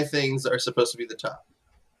looking eye things are supposed to be the top.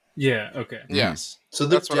 Yeah, okay. Yes. So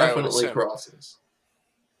they're That's what I would definitely assume. crosses.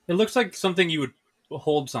 It looks like something you would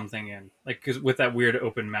hold something in, like 'cause with that weird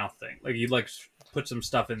open mouth thing. Like you'd like put some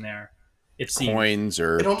stuff in there. It seems. Coins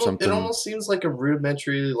or something. It almost seems like a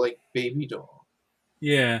rudimentary like baby doll.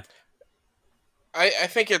 Yeah. I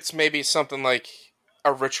think it's maybe something like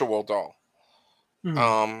a ritual doll.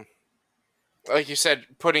 Mhm. Like you said,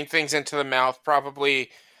 putting things into the mouth,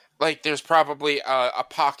 probably like there's probably a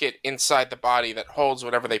pocket inside the body that holds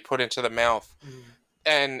whatever they put into the mouth,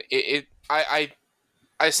 and I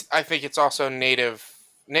think it's also Native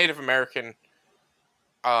American.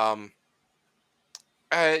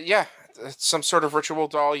 Yeah, it's some sort of ritual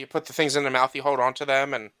doll. You put the things in the mouth, you hold on to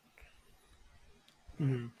them, and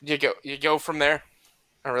Mhm. you go from there.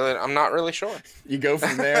 I'm not really sure. You go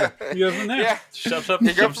from there. You go from there. Yeah. Shove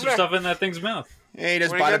You go some from there. stuff in that thing's mouth. Hey,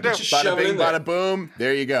 just What are you bada, gonna do? Just bada shove it bing, in there. bada boom.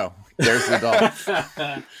 There you go. There's the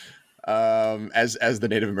doll. As the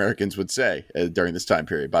Native Americans would say during this time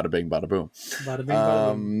period, bada bing, bada boom. Bada bing,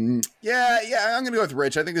 bada boom. Yeah, I'm gonna go with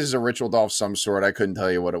Rich. I think this is a ritual doll of some sort. I couldn't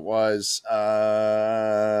tell you what it was.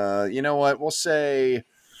 You know what? We'll say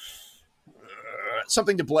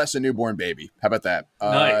something to bless a newborn baby. How about that?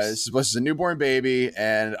 Nice. This blesses a newborn baby,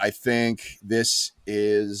 and I think this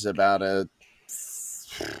is about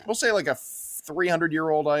we'll say like a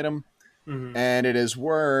 300-year-old item, Mhm. and it is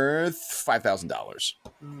worth $5,000.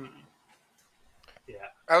 Mhm. Yeah.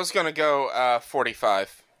 I was gonna go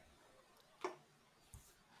 45.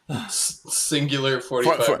 Singular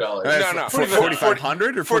 $45. No.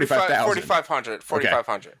 4,500 or 45,000? 4,500.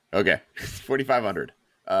 4,500. Okay, 4,500.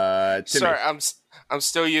 Timmy. Sorry, I'm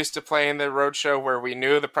still used to playing the roadshow where we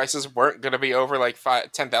knew the prices weren't going to be over like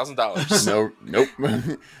 $10,000.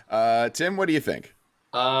 Nope. Tim, what do you think?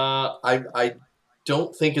 I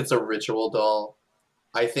don't think it's a ritual doll.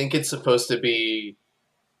 I think it's supposed to be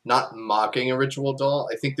not mocking a ritual doll.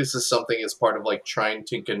 I think this is something as part of like trying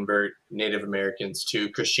to convert Native Americans to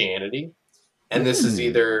Christianity. And this is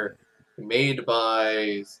either made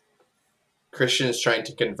by Christians trying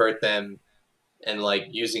to convert them and like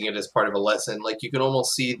using it as part of a lesson. Like you can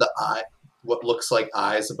almost see the eye, what looks like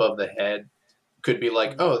eyes above the head. Could be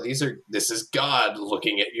like, oh, this is God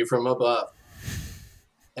looking at you from above.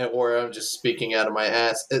 Or I'm just speaking out of my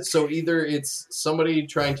ass. So either it's somebody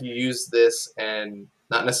trying to use this and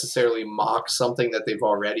not necessarily mock something that they've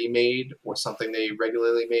already made or something they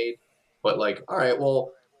regularly made, but like, all right,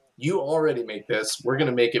 well, you already made this. We're going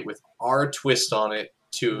to make it with our twist on it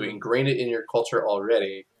to ingrain it in your culture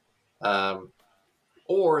already.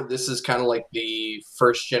 Or this is kind of like the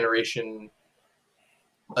first generation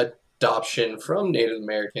adoption from Native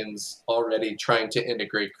Americans already trying to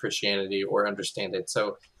integrate Christianity or understand it.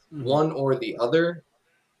 So one or the other,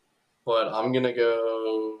 but I'm going to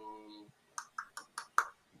go...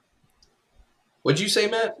 What'd you say,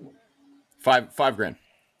 Matt? $5,000.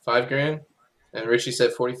 $5,000? And Richie said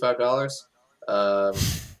 $45?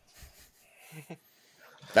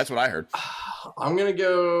 That's what I heard. I'm going to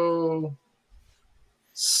go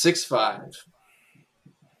 6.5.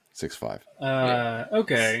 6.5.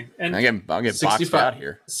 Okay. And I'll get boxed out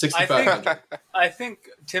here. 6,500. I think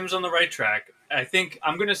Tim's on the right track. I think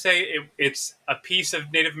I'm going to say it's a piece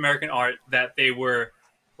of Native American art that they were,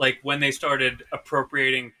 like, when they started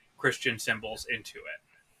appropriating Christian symbols into it.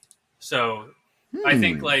 So I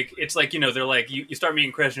think, like, it's like, they're like, you start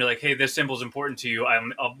meeting Christian, you're like, hey, this symbol's important to you.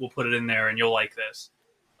 We'll put it in there and you'll like this.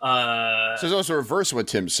 So it's also reverse what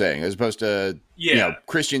Tim's saying, as opposed to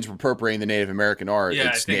Christians appropriating the Native American art. Yeah,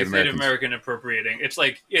 it's I think it's Native American appropriating. It's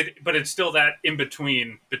like but it's still that in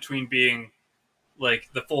between being like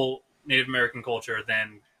the full Native American culture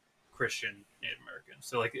than Christian Native American.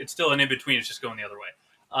 So like it's still an in between. It's just going the other way.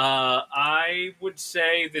 I would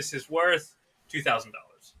say this is worth $2,000.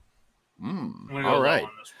 All right. So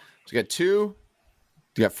we got two.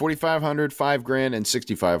 You got 4,500, $5,000, and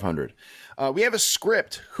 6,500. We have a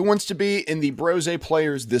script. Who wants to be in the Brose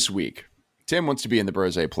Players this week? Tim wants to be in the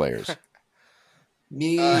Brose Players.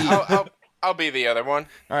 Me. I'll be the other one.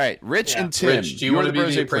 All right, Rich and Tim. Rich, do you want to be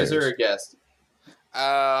the appraiser or guest?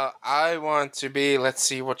 I want to be. Let's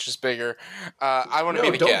see which is bigger. I want to be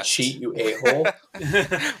the don't guest. Cheat, you a-hole.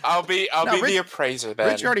 I'll be the appraiser then.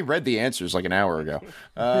 Rich already read the answers like an hour ago.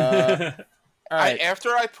 All right.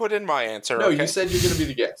 After I put in my answer. No, okay? you said you're going to be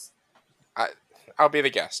the guest. I'll be the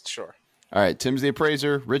guest. Sure. All right, Tim's the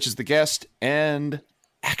appraiser, Rich is the guest, and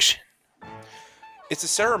action. It's a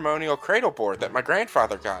ceremonial cradle board that my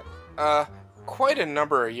grandfather got quite a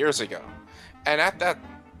number of years ago. And at that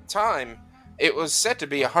time, it was said to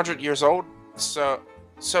be 100 years old, so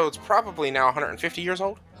it's probably now 150 years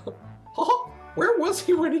old. Where was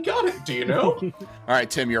he when he got it? Do you know? All right,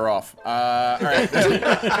 Tim, you're off. All right.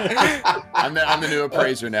 I'm the new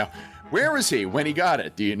appraiser now. Where was he when he got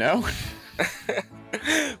it? Do you know?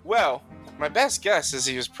 Well, my best guess is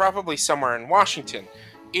he was probably somewhere in Washington,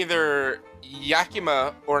 either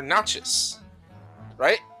Yakima or Natchez.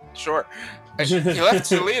 Right? Sure. He left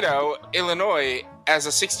Toledo, Illinois, as a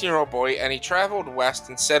 16-year-old boy, and he traveled west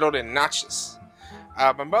and settled in Natchez.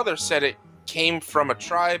 My mother said it came from a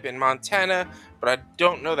tribe in Montana, but I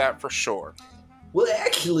don't know that for sure. Well,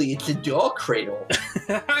 actually, it's a doll cradle.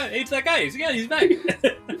 It's that guy. He's back.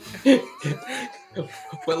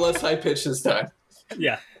 But less high pitch this time.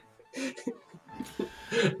 Yeah.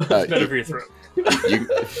 It's better for your throat.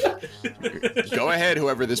 Go ahead,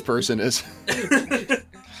 whoever this person is.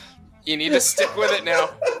 You need to stick with it now.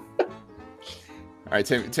 All right,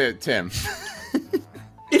 Tim. It's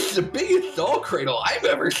the biggest doll cradle I've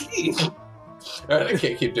ever seen. All right, I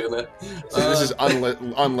can't keep doing that. So this is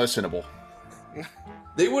unlistenable.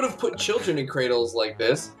 They would have put children in cradles like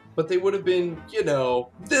this, but they would have been,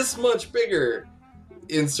 this much bigger.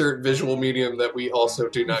 Insert visual medium that we also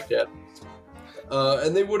do not get.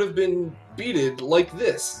 And they would have been beaded like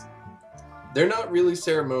this. They're not really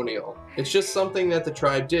ceremonial. It's just something that the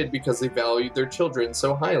tribe did because they valued their children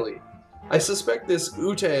so highly. I suspect this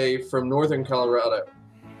Ute from northern Colorado.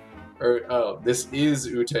 This is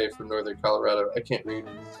Ute from northern Colorado. I can't read.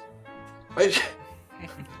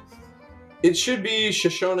 It should be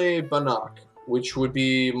Shoshone Bannock, which would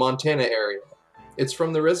be Montana area. It's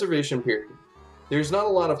from the reservation period. There's not a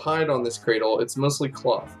lot of hide on this cradle, it's mostly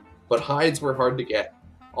cloth, but hides were hard to get.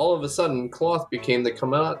 All of a sudden, cloth became the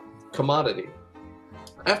commodity.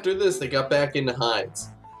 After this, they got back into hides.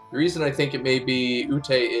 The reason I think it may be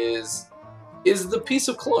Ute is the piece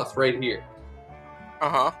of cloth right here.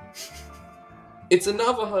 Uh-huh. It's a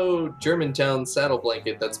Navajo Germantown saddle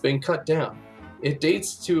blanket that's been cut down. It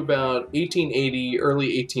dates to about 1880,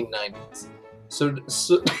 early 1890s. So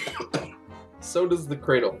does the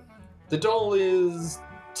cradle. The doll is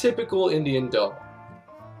typical Indian doll.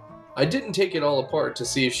 I didn't take it all apart to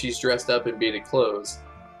see if she's dressed up in beaded clothes.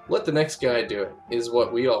 Let the next guy do it, is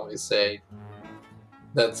what we always say.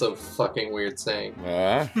 That's a fucking weird saying.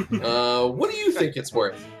 What do you think it's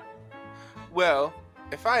worth? Well,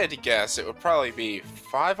 if I had to guess, it would probably be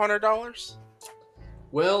 $500.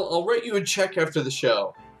 Well, I'll write you a check after the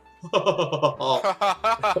show.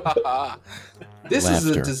 This is a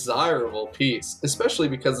Laughter. desirable piece, especially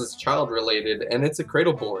because it's child-related and it's a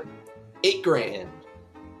cradle board. $8,000.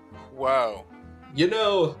 Whoa. You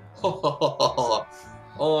know,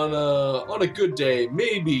 on a good day,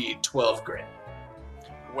 maybe $12,000.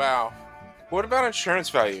 Wow. What about insurance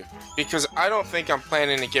value? Because I don't think I'm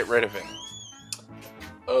planning to get rid of it.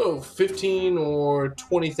 Oh, $15,000 or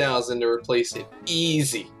 $20,000 to replace it,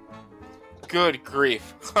 easy. Good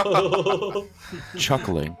grief.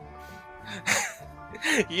 Chuckling.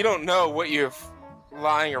 You don't know what you have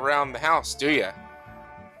lying around the house, do you?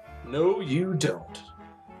 No, you don't.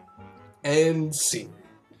 And scene.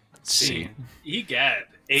 See. Egad.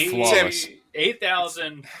 Flawless.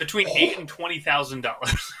 8,000 between $8,000 and $20,000.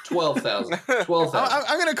 $12,000.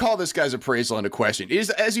 I'm going to call this guy's appraisal into question.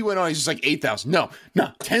 As he went on, he's just like 8,000. No,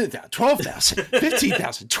 10,000, 12,000,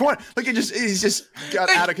 15,000, 20. Like he's just got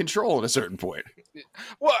out of control at a certain point.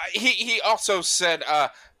 Well, he also said,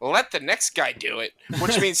 let the next guy do it,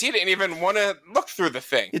 which means he didn't even want to look through the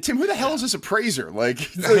thing. Yeah, Tim, who the hell is this appraiser?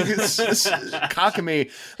 It's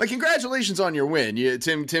cockamamie. Like, congratulations on your win.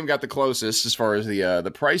 Tim got the closest as far as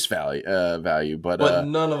the price value, But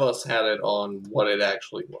none of us had it on what it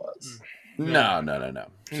actually was. No.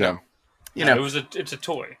 So, you know, It's a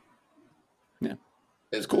toy.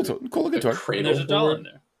 it's cool. Cool looking toy. And there's a doll in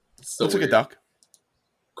there. So Looks like a weird. duck.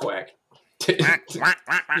 Quack.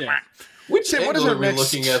 Yeah. Which Tim, what angle is our are we next-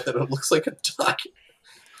 looking at that it looks like a duck?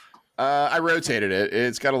 I rotated it.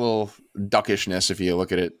 It's got a little duckishness if you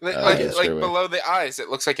look at it. Like this way. below the eyes, it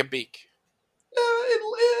looks like a beak.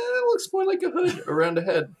 It looks more like a hood around a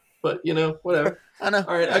head. But, whatever. I know.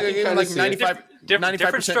 All right, I I can give him kinda like see it. 95. Different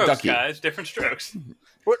 95% strokes, ducky. guys. Different strokes.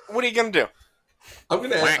 What are you gonna do? I'm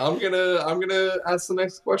gonna ask the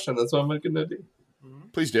next question. That's what I'm gonna do.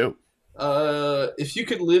 Please do. If you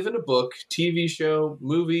could live in a book, TV show,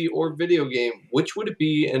 movie, or video game, which would it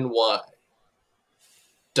be and why?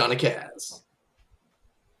 Donna Kaz.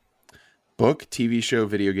 Book, TV show,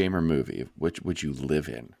 video game, or movie. Which would you live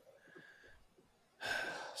in?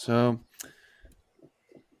 So,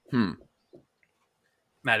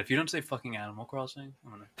 Matt, if you don't say fucking Animal Crossing,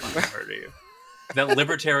 I'm gonna fucking murder you. That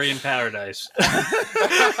libertarian paradise.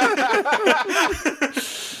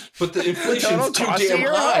 But the inflation's total too cost of damn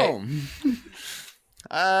your high. home.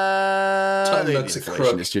 Tom The Nook's a inflation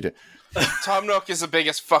crook. is too da- Tom Nook is the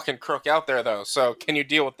biggest fucking crook out there, though. So can you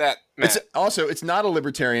deal with that, Matt? It's not a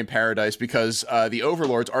libertarian paradise because the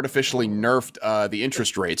overlords artificially nerfed the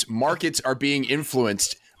interest rates. Markets are being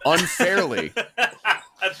influenced unfairly.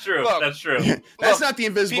 That's true. Look. That's true. That's not the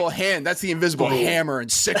invisible hand. That's the invisible hammer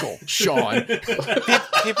and sickle, Sean.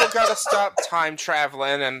 People gotta stop time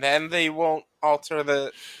traveling, and then they won't alter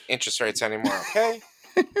the interest rates anymore. Okay.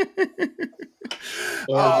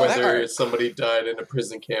 Or Oh, whether alright. somebody died in a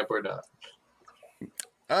prison camp or not.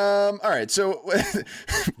 All right. So,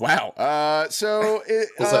 wow. Was that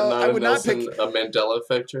not I a would not pick. a Mandela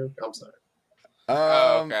effect joke? I'm sorry.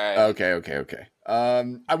 Okay.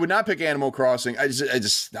 I would not pick Animal Crossing. I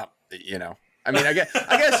just not. I mean,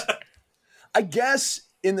 I guess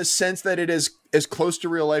in the sense that it is as close to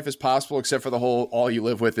real life as possible, except for the whole all you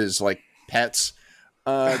live with is like pets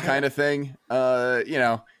kind of thing.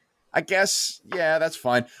 I guess, yeah, that's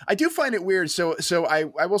fine. I do find it weird. So I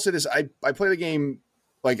will say this. I play the game.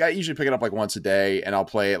 Like I usually pick it up like once a day and I'll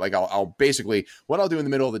play it. Like I'll basically, what I'll do in the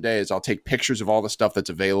middle of the day is I'll take pictures of all the stuff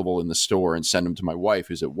that's available in the store and send them to my wife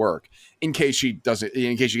who's at work in case she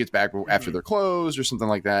gets back after they're closed or something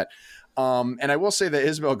like that. And I will say that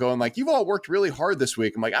Isabel going like, you've all worked really hard this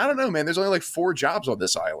week. I'm like, I don't know, man. There's only like 4 jobs on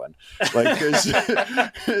this island. Like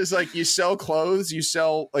it's like you sell clothes, you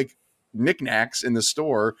sell like knickknacks in the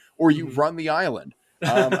store, or you run the island.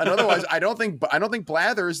 And otherwise, I don't think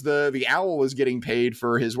Blathers the owl is getting paid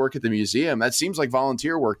for his work at the museum. That seems like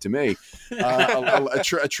volunteer work to me,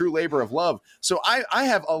 a true labor of love. So I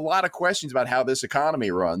have a lot of questions about how this economy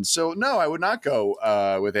runs. So no, I would not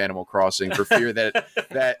go with Animal Crossing for fear that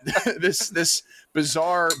this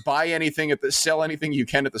bizarre sell anything you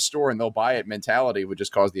can at the store and they'll buy it mentality would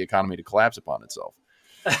just cause the economy to collapse upon itself.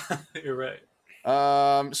 You're right.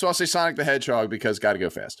 So I'll say Sonic the Hedgehog because got to go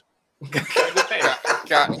fast.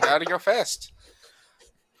 Gotta go fast.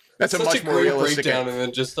 That's Such a much a more great realistic breakdown, and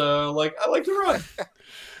then just like I like to run.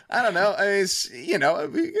 I don't know.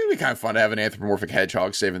 It'd be kind of fun to have an anthropomorphic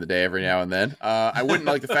hedgehog saving the day every now and then. I wouldn't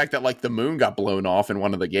like the fact that like the moon got blown off in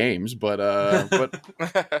one of the games, but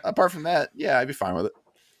apart from that, yeah, I'd be fine with it.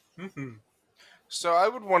 Mm-hmm. So I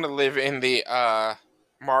would want to live in the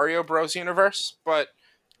Mario Bros. Universe, but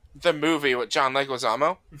the movie with John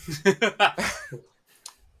Leguizamo.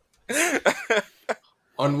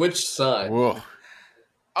 On which side? Whoa.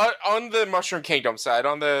 On the Mushroom Kingdom side,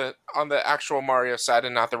 on the actual Mario side,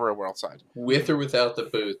 and not the real world side. With or without the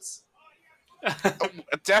boots?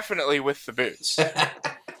 Definitely with the boots.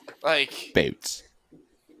 Like Boots.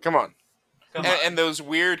 come on. And those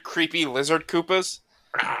weird, creepy lizard Koopas,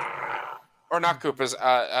 or not Koopas,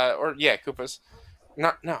 Koopas.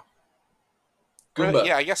 No. Goomba.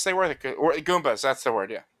 Yeah, I guess they were the Goombas. That's the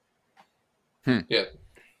word. Yeah. Yeah.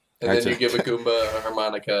 And then you give a Goomba a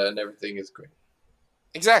harmonica, and everything is great.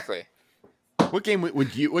 Exactly. What game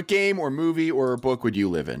what game or movie or book would you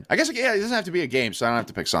live in? I guess it doesn't have to be a game, so I don't have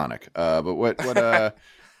to pick Sonic. But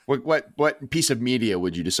what piece of media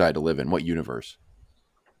would you decide to live in? What universe?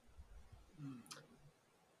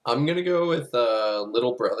 I'm gonna go with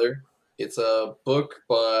Little Brother. It's a book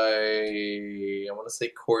by I want to say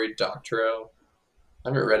Cory Doctorow. I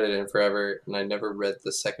haven't read it in forever, and I never read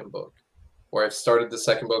the second book. Or I've started the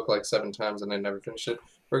second book like 7 times and I never finished it.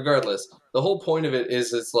 Regardless, the whole point of it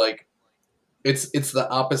is it's like it's the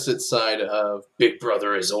opposite side of Big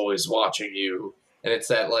Brother is always watching you, and it's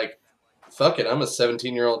that like, fuck it, I'm a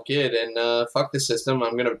 17-year-old kid and fuck the system,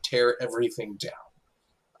 I'm gonna tear everything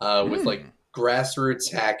down with like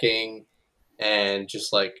grassroots hacking and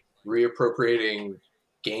just like reappropriating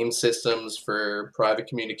game systems for private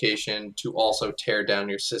communication to also tear down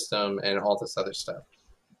your system and all this other stuff.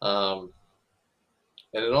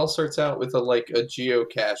 And it all starts out with a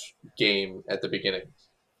geocache game at the beginning.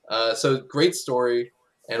 So great story,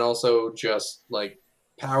 and also just like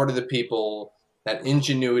power to the people, that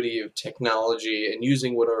ingenuity of technology and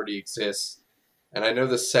using what already exists. And I know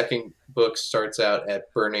the second book starts out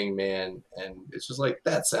at Burning Man, and it's just like,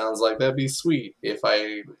 that sounds like that'd be sweet if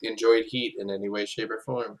I enjoyed heat in any way, shape, or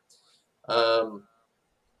form.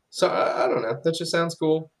 So I don't know. That just sounds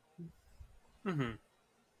cool. Mm-hmm.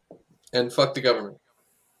 And fuck the government.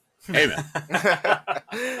 Amen.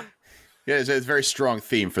 Yeah, it's a very strong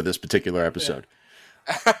theme for this particular episode.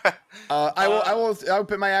 Yeah. I will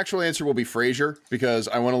put my actual answer will be Frasier, because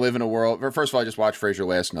I want to live in a world. First of all, I just watched Frasier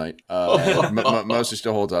last night. Mostly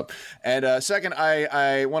still holds up. And second,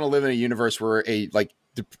 I want to live in a universe where a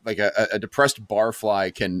depressed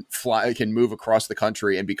barfly can move across the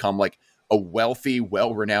country and become like a wealthy,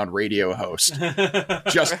 well-renowned radio host,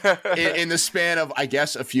 just in the span of, I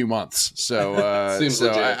guess, a few months. So,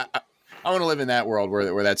 I want to live in that world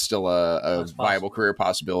where that's still a viable career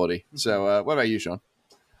possibility. So, what about you, Sean?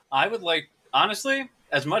 I would like, honestly,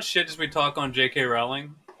 as much shit as we talk on J.K.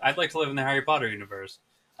 Rowling, I'd like to live in the Harry Potter universe.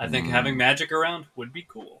 I think having magic around would be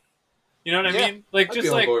cool. You know what I mean? Like, I'd just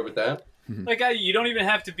be on board with that. Like, you don't even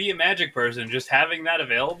have to be a magic person. Just having that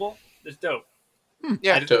available is dope.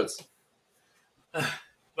 Yeah, totes.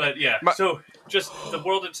 But yeah, so just the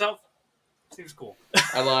world itself seems cool.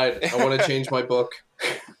 I lied. I want to change my book.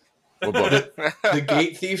 What book? The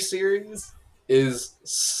Gate Thief series is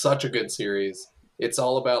such a good series. It's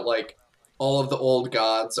all about like all of the old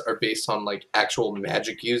gods are based on like actual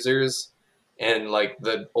magic users, and like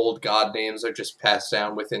the old god names are just passed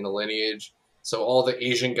down within the lineage. So all the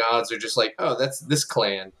Asian gods are just like, oh, that's this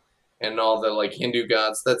clan, and all the like Hindu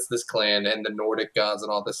gods, that's this clan, and the Nordic gods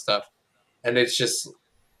and all this stuff. And it's just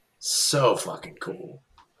so fucking cool.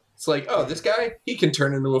 It's like, oh, this guy, he can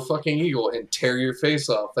turn into a fucking eagle and tear your face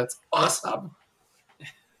off. That's awesome.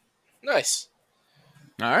 Nice.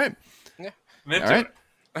 All right. Yeah. All right.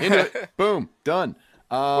 Into it. Boom. Done.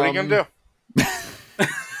 What are you going to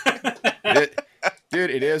do? Dude,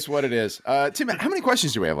 it is what it is. Tim, how many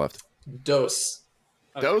questions do we have left? Dose.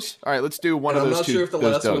 Dose? All right, let's do one of those two. I'm not sure if the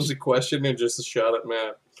last one's a question or just a shot at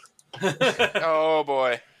Matt. Oh,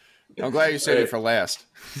 boy. I'm glad you saved it for last.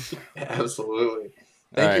 Absolutely.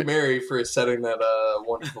 Thank you, Mary, for setting that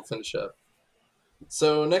wonderful finish up.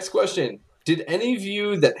 So, next question. Did any of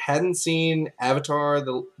you that hadn't seen Avatar: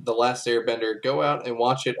 The Last Airbender go out and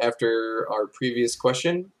watch it after our previous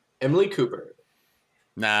question? Emily Cooper.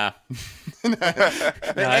 Nah.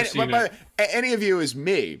 I've seen it. Any of you is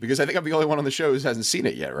me, because I think I'm the only one on the show who hasn't seen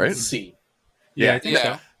it yet, right? C. Yeah, I think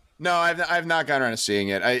Yeah. so. No, I've not gotten around to seeing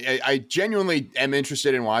it. I genuinely am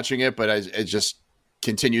interested in watching it, but it just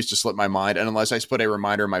continues to slip my mind. And unless I put a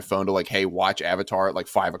reminder in my phone to like, hey, watch Avatar at like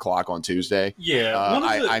 5 o'clock on Tuesday, Yeah,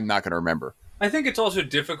 I'm not going to remember. I think it's also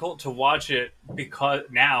difficult to watch it because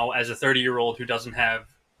now, as a 30-year-old who doesn't have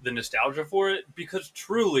the nostalgia for it, because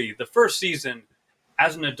truly, the first season,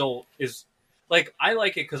 as an adult, is like, I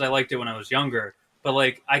like it because I liked it when I was younger, but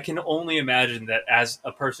like, I can only imagine that as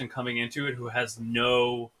a person coming into it who has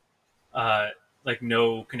no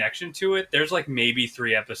connection to it, there's like maybe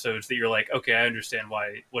 3 episodes that you're like, okay, I understand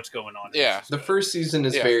what's going on. Yeah. The first season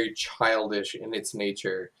is Yeah. very childish in its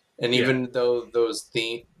nature, and even though those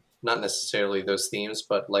not necessarily those themes,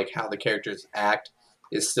 but like how the characters act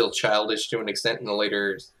is still childish to an extent in the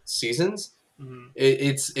later seasons. Mhm.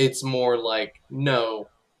 It's more like, no,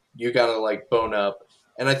 you gotta like bone up,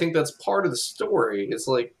 and I think that's part of the story. It's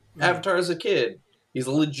like Avatar is a kid; he's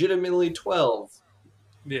legitimately 12,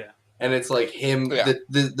 Yeah. and it's like him. Yeah.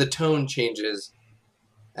 The tone changes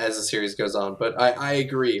as the series goes on. But I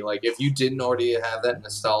agree. Like, if you didn't already have that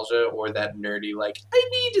nostalgia or that nerdy, like, I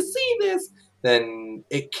need to see this, then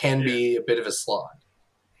it can be a bit of a slog.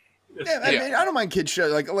 Yeah, I mean, I don't mind kids show.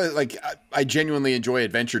 Like I genuinely enjoy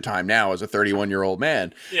Adventure Time now as a 31-year-old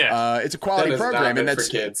man. Yeah. It's a quality That is program, not and meant that's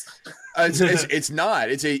for kids. it's not.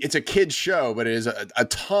 It's a kids show, but it is a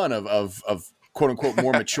ton of quote unquote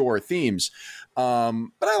more mature themes. But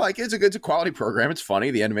I like it. It's a quality program. It's funny.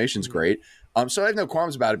 The animation's great. So I have no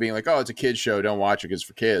qualms about it being like, oh, it's a kids show. Don't watch it because it's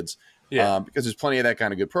for kids. Yeah. Because there's plenty of that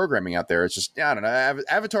kind of good programming out there. It's just, I don't know.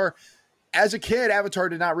 Avatar, as a kid, Avatar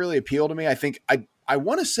did not really appeal to me. I think I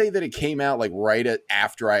want to say that it came out like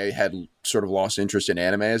after I had sort of lost interest in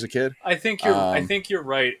anime as a kid. I think you're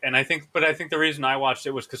right, and I think the reason I watched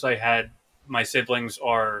it was because I had my siblings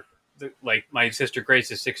like my sister Grace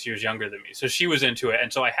is 6 years younger than me, so she was into it,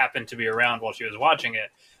 and so I happened to be around while she was watching it,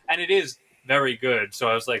 and it is very good. So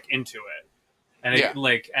I was like into it, and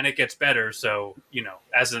it gets better. So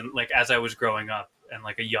as I was growing up and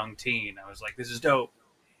like a young teen, I was like, this is dope.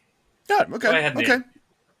 Good. Okay. So I had okay.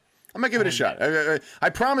 I'm gonna give it a shot. I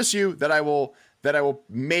promise you that I will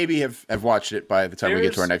maybe have watched it by the time we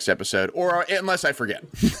get to our next episode, or unless I forget.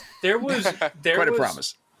 There was quite a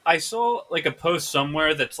promise. I saw like a post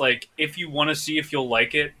somewhere that's like, if you want to see if you'll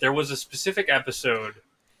like it, there was a specific episode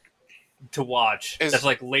to watch that's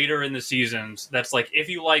like later in the seasons. That's like, if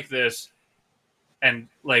you like this, and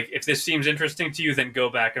like if this seems interesting to you, then go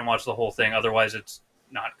back and watch the whole thing. Otherwise, it's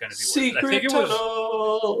not going to be worth it. I think it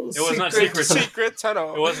was not Secret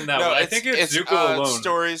Tunnel. It wasn't that one. I think it's Zuko Alone.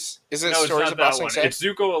 Stories. Is it No, Stories it's of not that Bossing one. Say? It's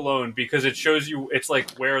Zuko Alone, because it shows you, it's like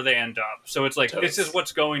where they end up. So it's like, this is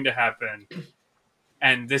what's going to happen.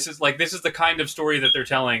 And this is the kind of story that they're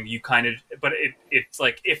telling you, kind of, but it's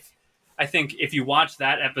like, if you watch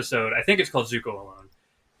that episode, I think it's called Zuko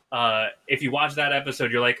Alone. If you watch that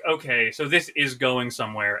episode, you're like, okay, so this is going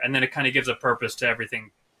somewhere. And then it kind of gives a purpose to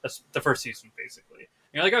everything. That's the first season, basically.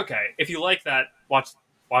 And you're like, okay, if you like that, watch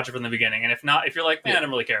it from the beginning. And if not, if you're like, man, I don't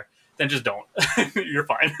really care, then just don't. You're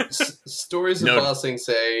fine. Stories of Bossing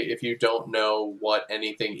Say, if you don't know what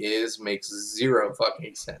anything is, makes zero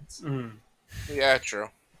fucking sense. Mm. Yeah, true.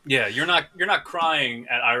 Yeah, you're not crying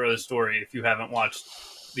at Iroh's story if you haven't watched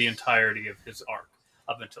the entirety of his arc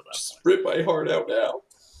up until that Just point. rip my heart out now.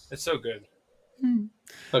 It's so good.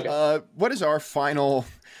 Okay. What is our final,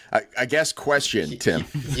 I guess, question, Tim?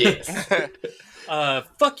 Yes.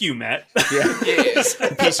 Fuck you, Matt. Yeah. Yes.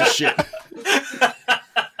 Piece of shit.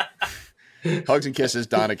 Hugs and kisses,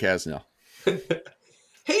 Donna Casnell.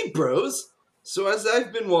 Hey, bros. So as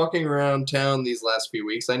I've been walking around town these last few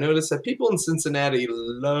weeks, I noticed that people in Cincinnati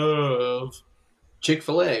love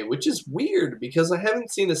Chick-fil-A, which is weird because I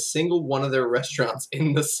haven't seen a single one of their restaurants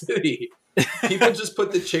in the city. People just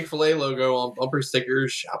put the Chick-fil-A logo on bumper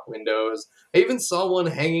stickers, shop windows. I even saw one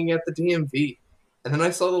hanging at the DMV. And then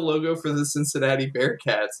I saw the logo for the Cincinnati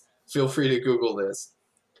Bearcats. Feel free to Google this.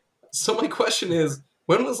 So my question is,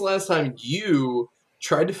 when was the last time you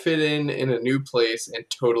tried to fit in a new place and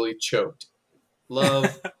totally choked?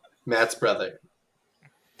 Love, Matt's brother.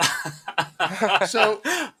 So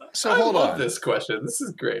I hold love on. this question. This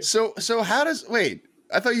is great. So how does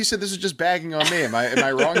I thought you said this was just bagging on me. Am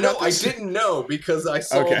I wrong? No, about I this? didn't know because I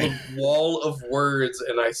saw the wall of words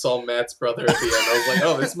and I saw Matt's brother at the end. I was like,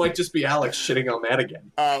 oh, this might just be Alex shitting on Matt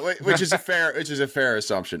again. Which is a fair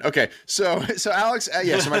assumption. Okay, so Alex,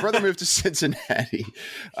 so my brother moved to Cincinnati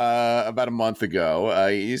about a month ago.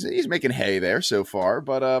 He's making hay there so far,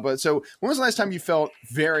 but so when was the last time you felt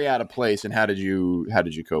very out of place, and how did you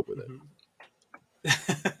cope with it?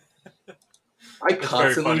 I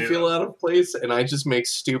constantly feel out of place, and I just make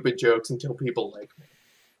stupid jokes until people like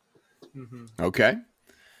me. Mm-hmm. Okay.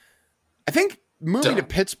 I think moving to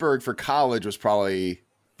Pittsburgh for college was probably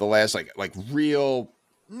the last like real,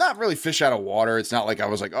 not really fish out of water. It's not like I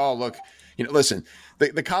was like, oh, look, listen,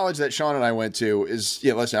 the college that Sean and I went to is,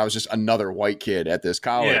 listen, I was just another white kid at this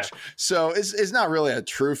college. Yeah. So it's not really a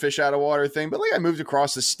true fish out of water thing, but like I moved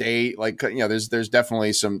across the state, like, there's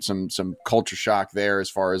definitely some culture shock there as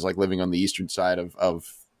far as like living on the eastern side of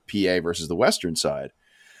PA versus the western side.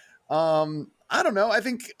 I don't know. I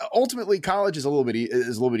think ultimately college is a little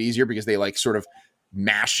bit easier because they like sort of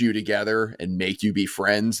mash you together and make you be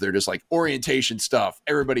friends. They're just like orientation stuff.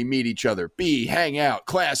 Everybody meet each other, hang out,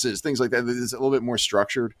 classes, things like that. It's a little bit more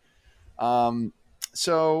structured.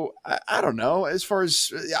 So I don't know. As far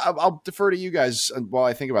as I'll defer to you guys while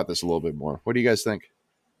I think about this a little bit more. What do you guys think?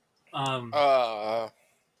 Go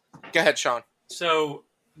ahead, Sean. So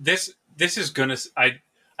this is gonna. I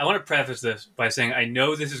want to preface this by saying I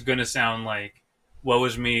know this is gonna sound like woe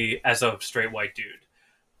is me as a straight white dude,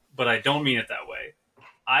 but I don't mean it that way.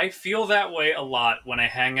 I feel that way a lot when I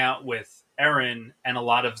hang out with Erin and a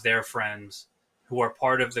lot of their friends who are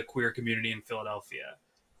part of the queer community in Philadelphia.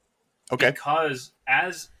 Okay. Because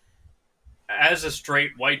as a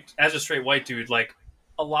straight white dude, like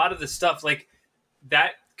a lot of the stuff, like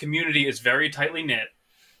that community is very tightly knit,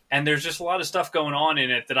 and there's just a lot of stuff going on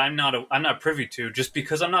in it that I'm not privy to, just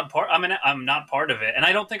because I'm not part of it, and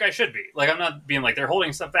I don't think I should be. Like, I'm not being like they're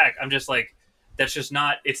holding stuff back. I'm just like, that's just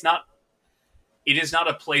not. It is not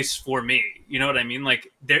a place for me. You know what I mean?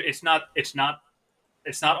 Like, it's not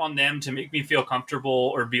on them to make me feel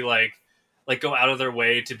comfortable or be like go out of their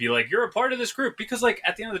way to be like, you're a part of this group, because like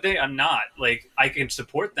at the end of the day, I'm not. Like, I can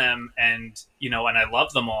support them and and I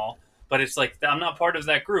love them all, but it's like I'm not part of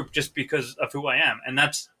that group just because of who I am, and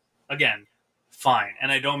that's, again, fine.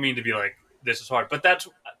 And I don't mean to be like, this is hard, but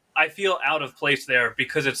I feel out of place there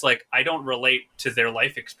because it's like I don't relate to their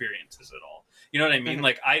life experiences at all. You know what I mean? Mm-hmm.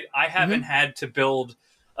 Like I haven't had to build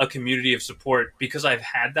a community of support because I've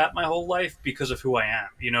had that my whole life because of who I am.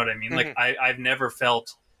 You know what I mean? Mm-hmm. Like I've never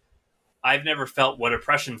felt what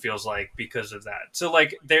oppression feels like because of that. So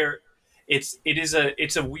like it's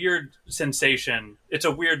a weird sensation. It's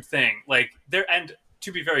a weird thing. Like and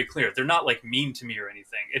to be very clear, they're not like mean to me or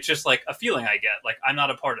anything. It's just like a feeling I get. Like, I'm not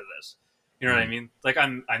a part of this. You know what I mean? Like,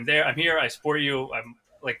 I'm there. I'm here. I support you. I'm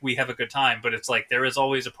like, we have a good time. But it's like there is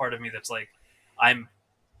always a part of me that's like, I'm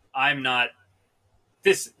not.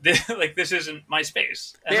 This like this isn't my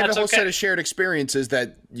space. And they have a whole set of shared experiences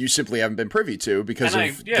that you simply haven't been privy to because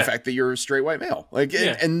of the fact that you're a straight white male. Like,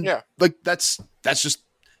 and like that's just,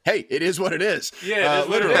 hey, it is what it is. Yeah, it is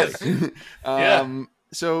literally.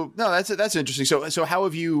 So no, that's interesting. So how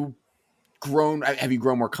have you grown? Have you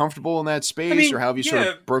grown more comfortable in that space, or how have you sort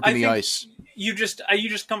of broken the ice? You just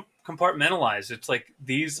compartmentalize. It's like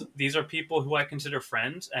these are people who I consider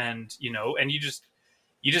friends, and and you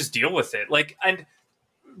just deal with it. Like, and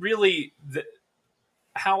really,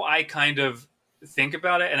 how I kind of think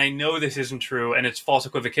about it, and I know this isn't true, and it's false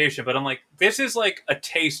equivocation, but I'm like, this is like a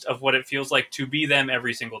taste of what it feels like to be them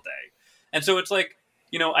every single day, and so it's like,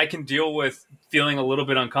 I can deal with feeling a little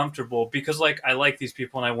bit uncomfortable because, like, I like these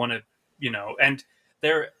people and I want to,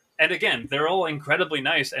 and again, they're all incredibly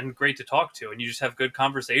nice and great to talk to, and you just have good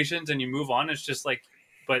conversations and you move on. It's just like,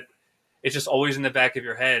 but it's just always in the back of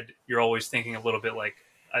your head. You're always thinking a little bit like,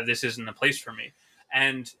 this isn't a place for me.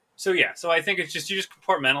 And so, so I think it's just, you just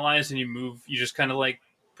compartmentalize and you move, you just kind of like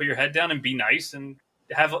put your head down and be nice and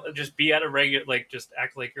just be at a regular, like, just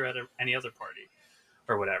act like you're at any other party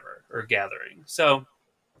or whatever, or gathering. So,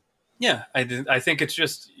 yeah, I think it's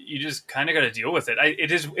just, you just kind of got to deal with it.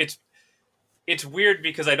 It's weird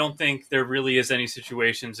because I don't think there really is any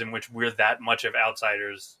situations in which we're that much of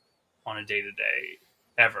outsiders on a day-to-day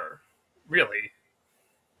ever, really.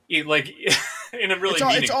 Like, in a really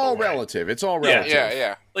meaningful it's all way. Relative. It's all relative.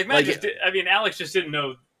 Yeah. Like, Matt Alex just didn't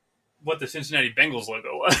know what the Cincinnati Bengals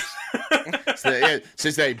logo was. It's the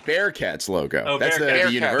Cincinnati Bearcats logo. Oh, that's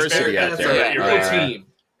the university out there. Your team.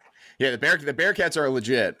 Yeah, the Bearcats are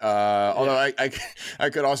legit. Although I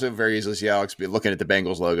could also very easily see Alex be looking at the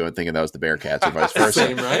Bengals logo and thinking that was the Bearcats or vice versa.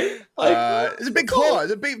 Same, right? It's a big claw.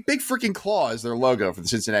 It's a big freaking claw is their logo for the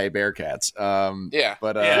Cincinnati Bearcats. Yeah.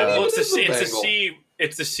 But Well, it's a Bengal. C.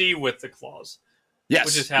 It's a C with the claws, yes,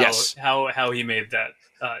 which is yes. how he made that.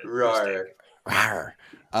 Rawr. Rawr.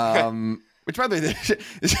 Which by the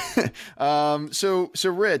way, so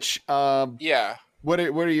Rich, Yeah.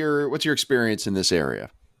 what's your experience in this area?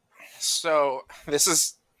 So this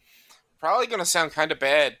is probably going to sound kind of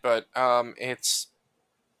bad, but it's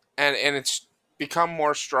become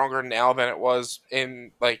more stronger now than it was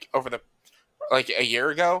in over a year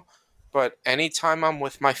ago. But anytime I'm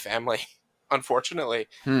with my family, unfortunately,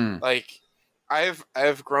 I've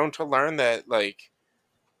grown to learn that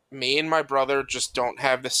me and my brother just don't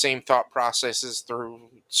have the same thought processes through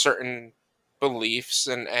certain beliefs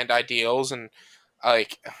and ideals, and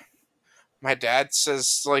my dad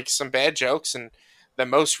says some bad jokes, and the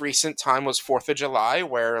most recent time was 4th of July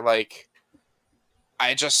where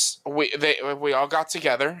we all got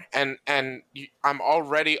together and I'm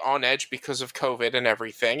already on edge because of COVID and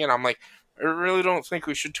everything, and I'm like, I really don't think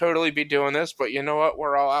we should totally be doing this, but you know what,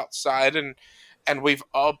 we're all outside and we've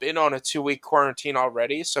all been on a 2-week quarantine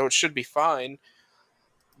already, so it should be fine.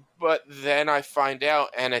 But then I find out,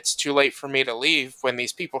 and it's too late for me to leave. When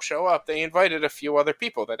these people show up, they invited a few other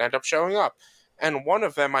people that end up showing up. And one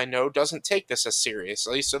of them I know doesn't take this as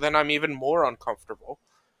seriously, so then I'm even more uncomfortable.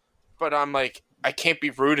 But I'm like, I can't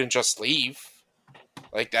be rude and just leave.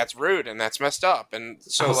 That's rude, and that's messed up. And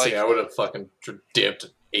so, Honestly, I would have fucking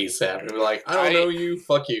dipped ASAP and be like, I don't know you,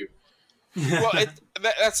 fuck you. Well,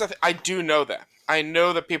 that's the thing. I do know that. I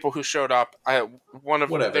know the people who showed up.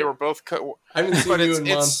 Whatever. They were both. I haven't seen you in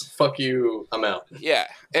months. Fuck you. I'm out. Yeah,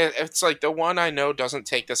 it's the one I know doesn't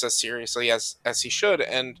take this as seriously as he should,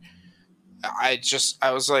 and I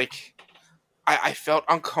was like, I felt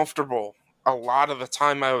uncomfortable a lot of the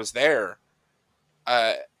time I was there.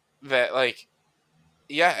 It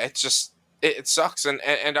sucks,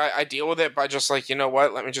 and I deal with it by just you know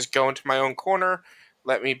what? Let me just go into my own corner.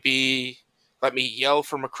 Let me yell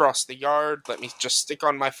from across the yard. Let me just stick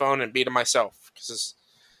on my phone and be to myself, because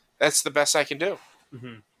that's the best I can do.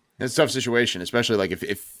 Mm-hmm. It's a tough situation, especially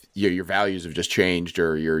if your values have just changed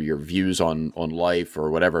or your views on life or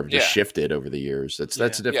whatever have just shifted over the years.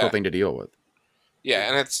 That's a difficult thing to deal with. Yeah,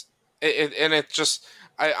 and it's just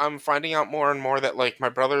I'm finding out more and more that my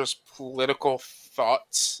brother's political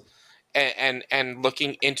thoughts and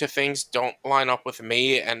looking into things don't line up with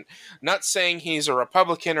me, and not saying he's a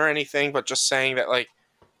Republican or anything, but just saying that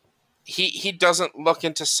he doesn't look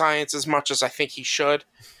into science as much as I think he should,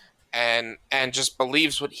 and just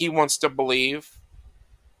believes what he wants to believe,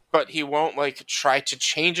 but he won't try to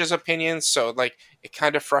change his opinions, so it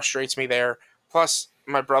kind of frustrates me there. Plus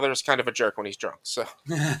my brother is kind of a jerk when he's drunk, so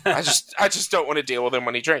I just don't want to deal with him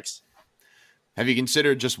when he drinks. Have you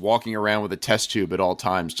considered just walking around with a test tube at all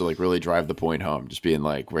times to really drive the point home? Just being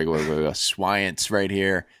regular science right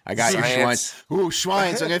here. I got your science. Ooh,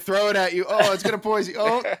 science. I'm going to throw it at you. Oh, it's going to poison you.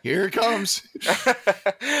 Oh, here it comes.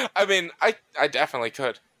 I mean, I definitely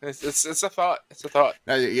could. It's a thought. It's a thought.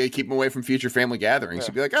 Now, you keep them away from future family gatherings.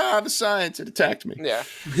 You'd be like, the science, it attacked me. Yeah.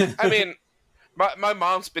 I mean, my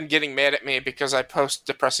mom's been getting mad at me because I post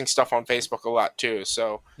depressing stuff on Facebook a lot too.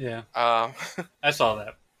 So yeah. I saw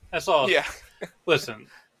that. I saw. Yeah. Listen,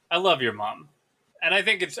 I love your mom, and I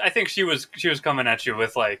think she was coming at you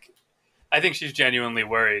with I think she's genuinely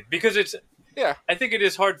worried, because I think it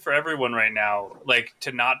is hard for everyone right now,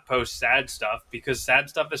 to not post sad stuff, because sad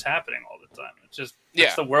stuff is happening all the time. It's just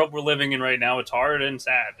it's the world we're living in right now. It's hard and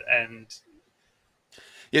sad, and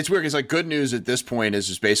it's weird because good news at this point is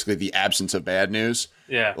just basically the absence of bad news.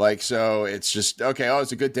 Yeah. So it's just okay. Oh,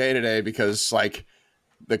 it's a good day today because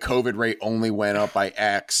the COVID rate only went up by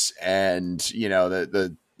X, and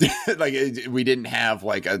the we didn't have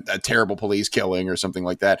a terrible police killing or something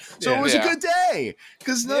like that. So it was a good day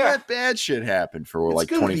because none of that bad shit happened for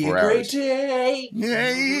 24 hours. Day.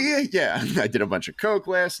 Yeah. I did a bunch of coke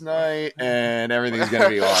last night, and everything's gonna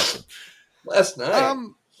be awesome. Last night.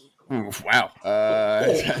 Wow.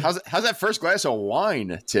 How's that first glass of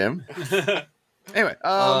wine, Tim? Anyway,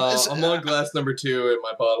 I'm on glass number 2, and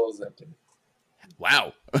my bottle is empty.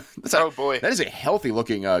 Wow. Boy. That is a healthy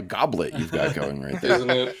looking goblet you've got going right there.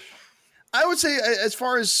 Isn't it? I would say as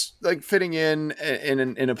far as fitting in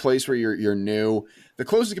a place where you're new, the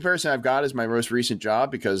closest comparison I've got is my most recent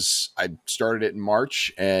job, because I started it in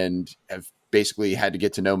March and have basically had to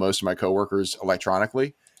get to know most of my coworkers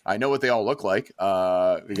electronically. I know what they all look like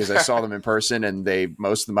because I saw them in person, and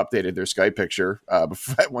most of them updated their Skype picture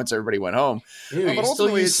once everybody went home. Ew, you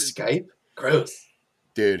still use Skype? Gross.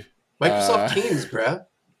 Dude. Microsoft Teams, bruh.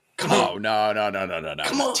 Come on. No.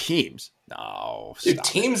 Come on. Teams. No. Dude, Stop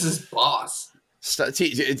Teams is boss.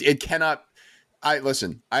 it cannot. I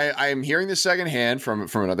am hearing this secondhand from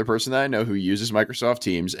another person that I know who uses Microsoft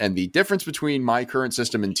Teams, and the difference between my current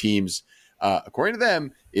system and Teams, according to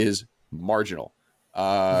them, is marginal.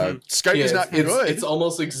 Skype is not good. It's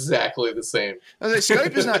almost exactly the same.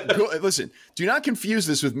 Skype is not good. Listen, do not confuse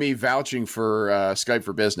this with me vouching for Skype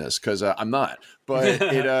for Business, because I'm not. But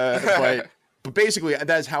but basically,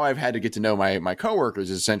 that's how I've had to get to know my coworkers.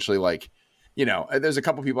 Is essentially like, there's a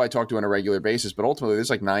couple people I talk to on a regular basis, but ultimately there's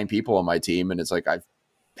like 9 people on my team, and it's like I've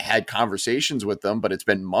had conversations with them, but it's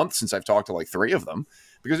been months since I've talked to like 3 of them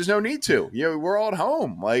because there's no need to. We're all at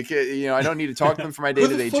home. Like, I don't need to talk to them for my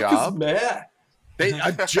day-to-day job. Is Matt? They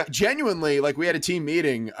genuinely, like, we had a team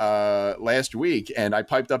meeting last week, and I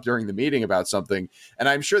piped up during the meeting about something, and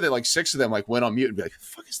I'm sure that like 6 of them like went on mute and be like, "The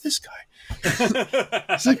fuck is this guy?"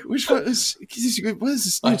 It's like, which one is? What is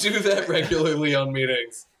this? I do that regularly on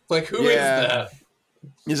meetings. Like, who is that?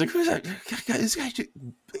 He's like, who's that? This guy,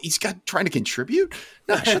 he's got trying to contribute?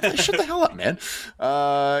 No, shut the hell up, man.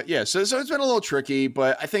 So it's been a little tricky,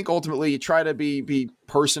 but I think ultimately you try to be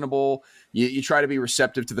personable. You try to be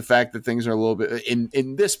receptive to the fact that things are a little bit,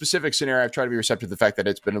 in this specific scenario, I've tried to be receptive to the fact that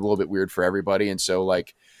it's been a little bit weird for everybody. And so,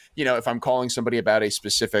 like, if I'm calling somebody about a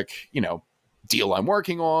specific, deal I'm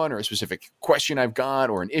working on, or a specific question I've got,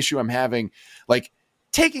 or an issue I'm having, like,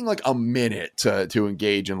 taking like a minute to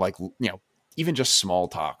engage in, like, even just small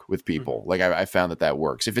talk with people. Like, I found that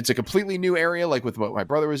works. If it's a completely new area, like with what my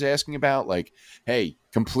brother was asking about, like, hey,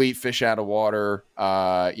 complete fish out of water,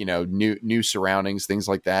 new surroundings, things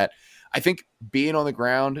like that. I think being on the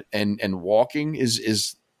ground and walking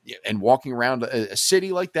and walking around a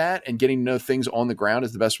city like that and getting to know things on the ground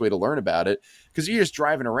is the best way to learn about it. Because you're just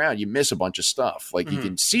driving around, you miss a bunch of stuff. Like, you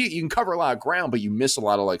can cover a lot of ground, but you miss a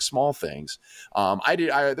lot of like small things.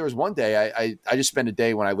 There was one day I just spent a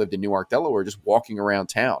day when I lived in Newark, Delaware, just walking around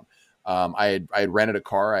town. I had rented a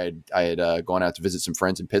car. I had gone out to visit some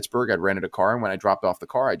friends in Pittsburgh. I'd rented a car, and when I dropped off the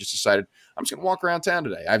car, I just decided I'm just going to walk around town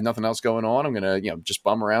today. I have nothing else going on. I'm going to just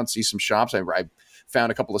bum around, see some shops. I found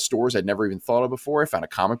a couple of stores I'd never even thought of before. I found a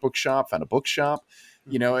comic book shop, found a book shop.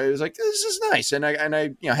 It was like, this is nice, and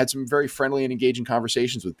I had some very friendly and engaging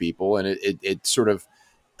conversations with people, and it sort of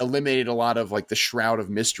eliminated a lot of like the shroud of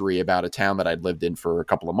mystery about a town that I'd lived in for a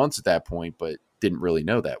couple of months at that point, but didn't really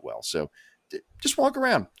know that well. So just walk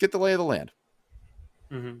around, get the lay of the land.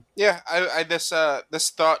 Mm-hmm. Yeah, this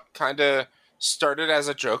thought kind of started as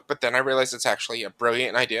a joke, but then I realized it's actually a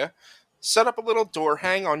brilliant idea. Set up a little door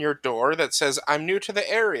hang on your door that says, "I'm new to the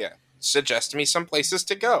area. Suggest me some places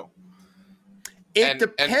to go." It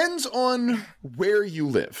depends on where you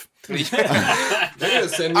live. They're going to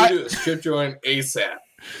send you to a strip joint ASAP.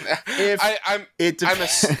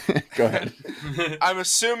 Go ahead. I'm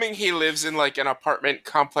assuming he lives in like an apartment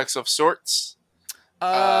complex of sorts.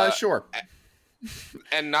 Sure.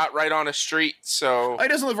 And not right on a street, so he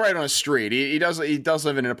doesn't live right on a street. He does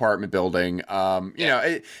live in an apartment building.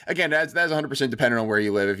 Again, that's 100% dependent on where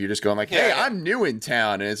you live. If you're just going like, "Hey, I'm new in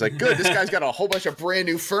town," and it's like, good, this guy's got a whole bunch of brand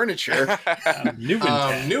new furniture. I'm new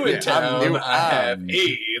in town. I have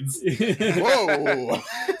AIDS. Whoa.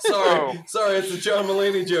 Sorry, it's a John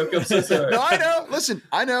Mulaney joke. I'm so sorry. No, I know. Listen,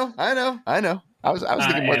 I know. I was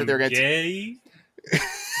thinking more that they were going to.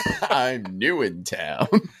 I'm new in town.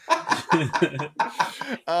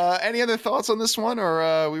 Any other thoughts on this one, or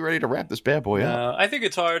are we ready to wrap this bad boy up? I think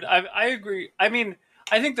it's hard. I agree. I mean,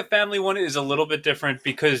 I think the family one is a little bit different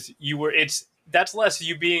because that's less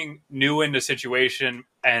you being new in the situation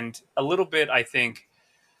and a little bit, I think.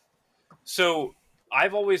 So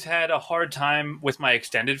I've always had a hard time with my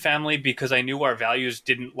extended family because I knew our values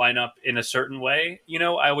didn't line up in a certain way.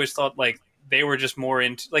 I always thought like they were just more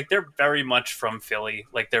into, like, they're very much from Philly.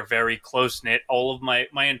 Like, they're very close knit. All of my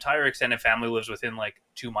entire extended family lives within like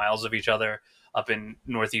 2 miles of each other up in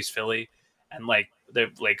Northeast Philly. And like, they're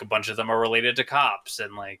like, a bunch of them are related to cops.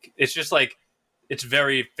 And like, it's just like, it's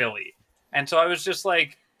very Philly. And so I was just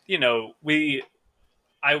like,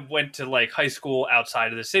 I went to like high school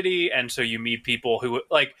outside of the city. And so you meet people who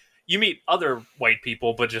like, you meet other white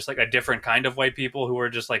people, but just like a different kind of white people who are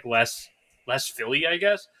just like less Philly, I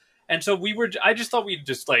guess. And so I just thought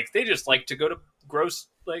they just like to go to gross,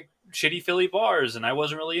 like, shitty Philly bars, and I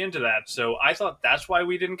wasn't really into that. So I thought that's why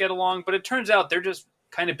we didn't get along, but it turns out they're just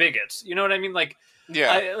kind of bigots. You know what I mean? Like,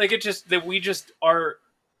 yeah.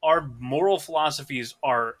 Our moral philosophies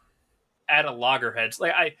are at a loggerheads.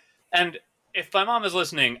 And if my mom is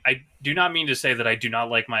listening, I do not mean to say that I do not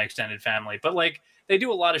like my extended family, but like, they do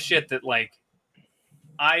a lot of shit that like,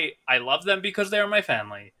 I love them because they are my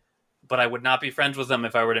family. but I would not be friends with them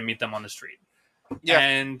if I were to meet them on the street. Yeah.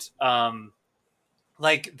 And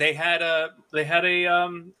like they had a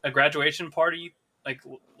graduation party like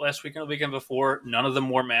last weekend or the weekend before. None of them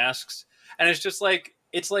wore masks, and it's just like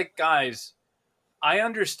guys, I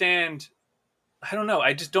understand. I don't know.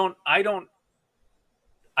 I just don't. I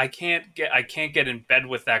can't get in bed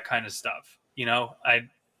with that kind of stuff. You know,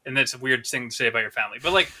 and that's a weird thing to say about your family,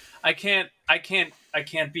 but like I can't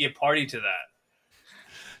be a party to that.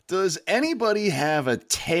 Does anybody have a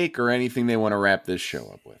take or anything they want to wrap this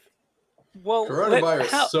show up with? Well,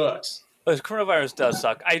 Coronavirus sucks. Coronavirus does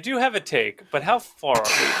suck. I do have a take, but how far are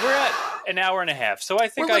we? We're at an hour and a half, so I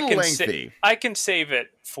think We're a little lengthy. I can save it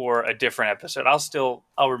for a different episode.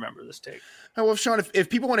 I'll remember this take. Oh, well, Sean, if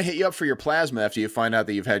people want to hit you up for your plasma after you find out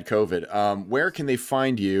that you've had COVID, where can they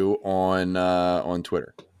find you on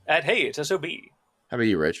Twitter? At Hey, it's SOB. How about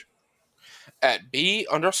you, Rich? At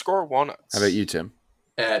B_walnuts. How about you, Tim?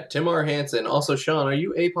 At Tim R. Hansen. Also, Sean, are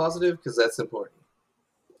you A positive? Because that's important.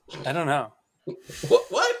 I don't know.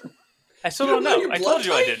 What? I still You don't don't know know. your I blood told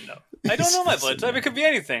you I type? didn't know. I don't know my blood type. It could be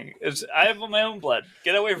anything. I have my own blood.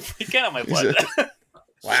 Get away from me. Get out my blood.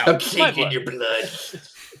 Wow. I'm My kicking blood. your blood.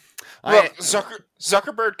 Look,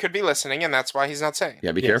 Zuckerberg could be listening, and that's why he's not saying.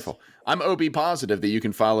 Yeah, be Yes. careful. I'm OB positive that you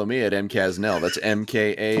can follow me at MKasnell. That's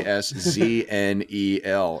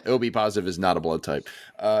MKASZNEL. OB positive is not a blood type.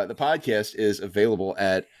 The podcast is available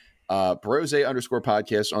at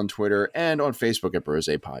Brose_podcast on Twitter and on Facebook at Brose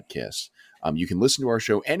Podcast. You can listen to our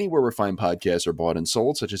show anywhere where fine podcasts are bought and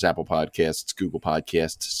sold, such as Apple Podcasts, Google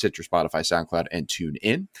Podcasts, Stitcher, Spotify, SoundCloud, and TuneIn.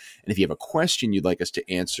 And if you have a question you'd like us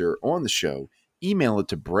to answer on the show, email it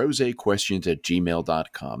to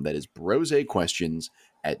brosequestions@gmail.com. That is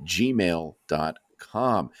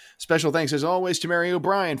brosequestions@gmail.com. Special thanks, as always, to Mary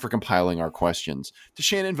O'Brien for compiling our questions, to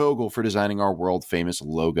Shannon Vogel for designing our world-famous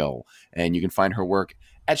logo. And you can find her work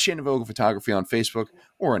at Shannon Vogel Photography on Facebook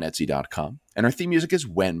or on Etsy.com. And our theme music is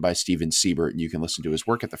When by Steven Siebert, and you can listen to his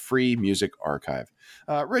work at the Free Music Archive.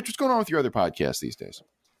 Rich, what's going on with your other podcasts these days?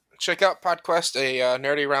 Check out PodQuest, a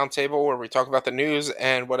nerdy roundtable where we talk about the news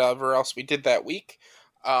and whatever else we did that week.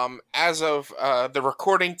 As of the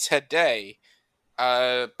recording today,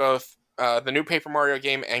 both the new Paper Mario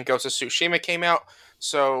game and Ghost of Tsushima came out.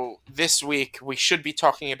 So this week we should be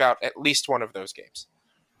talking about at least one of those games.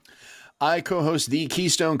 I co-host the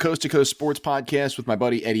Keystone Coast to Coast Sports Podcast with my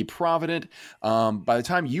buddy Eddie Provident. By the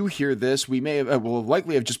time you hear this, we will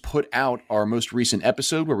likely have just put out our most recent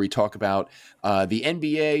episode where we talk about the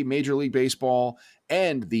NBA, Major League Baseball,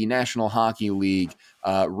 and the National Hockey League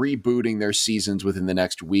rebooting their seasons within the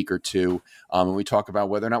next week or two. And we talk about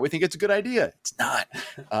whether or not we think it's a good idea. It's not.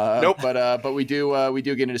 Nope. But we do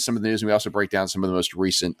get into some of the news, and we also break down some of the most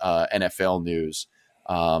recent NFL news.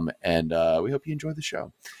 And we hope you enjoy the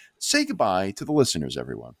show. Say goodbye to the listeners,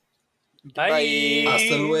 everyone. Bye.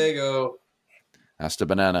 Hasta luego. Hasta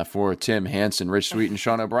banana for Tim Hansen, Rich Sweet, and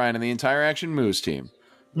Sean O'Brien, and the entire Action Moves team.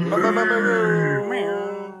 My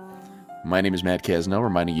name is Matt Kasnell,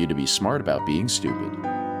 reminding you to be smart about being stupid.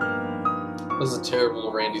 That was a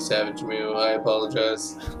terrible Randy Savage move. I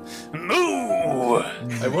apologize. Moo!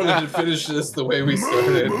 I wanted to finish this the way we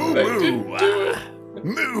started, but I didn't do it.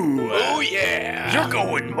 Moo! Oh yeah! You're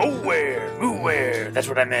going nowhere. That's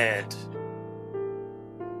what I meant.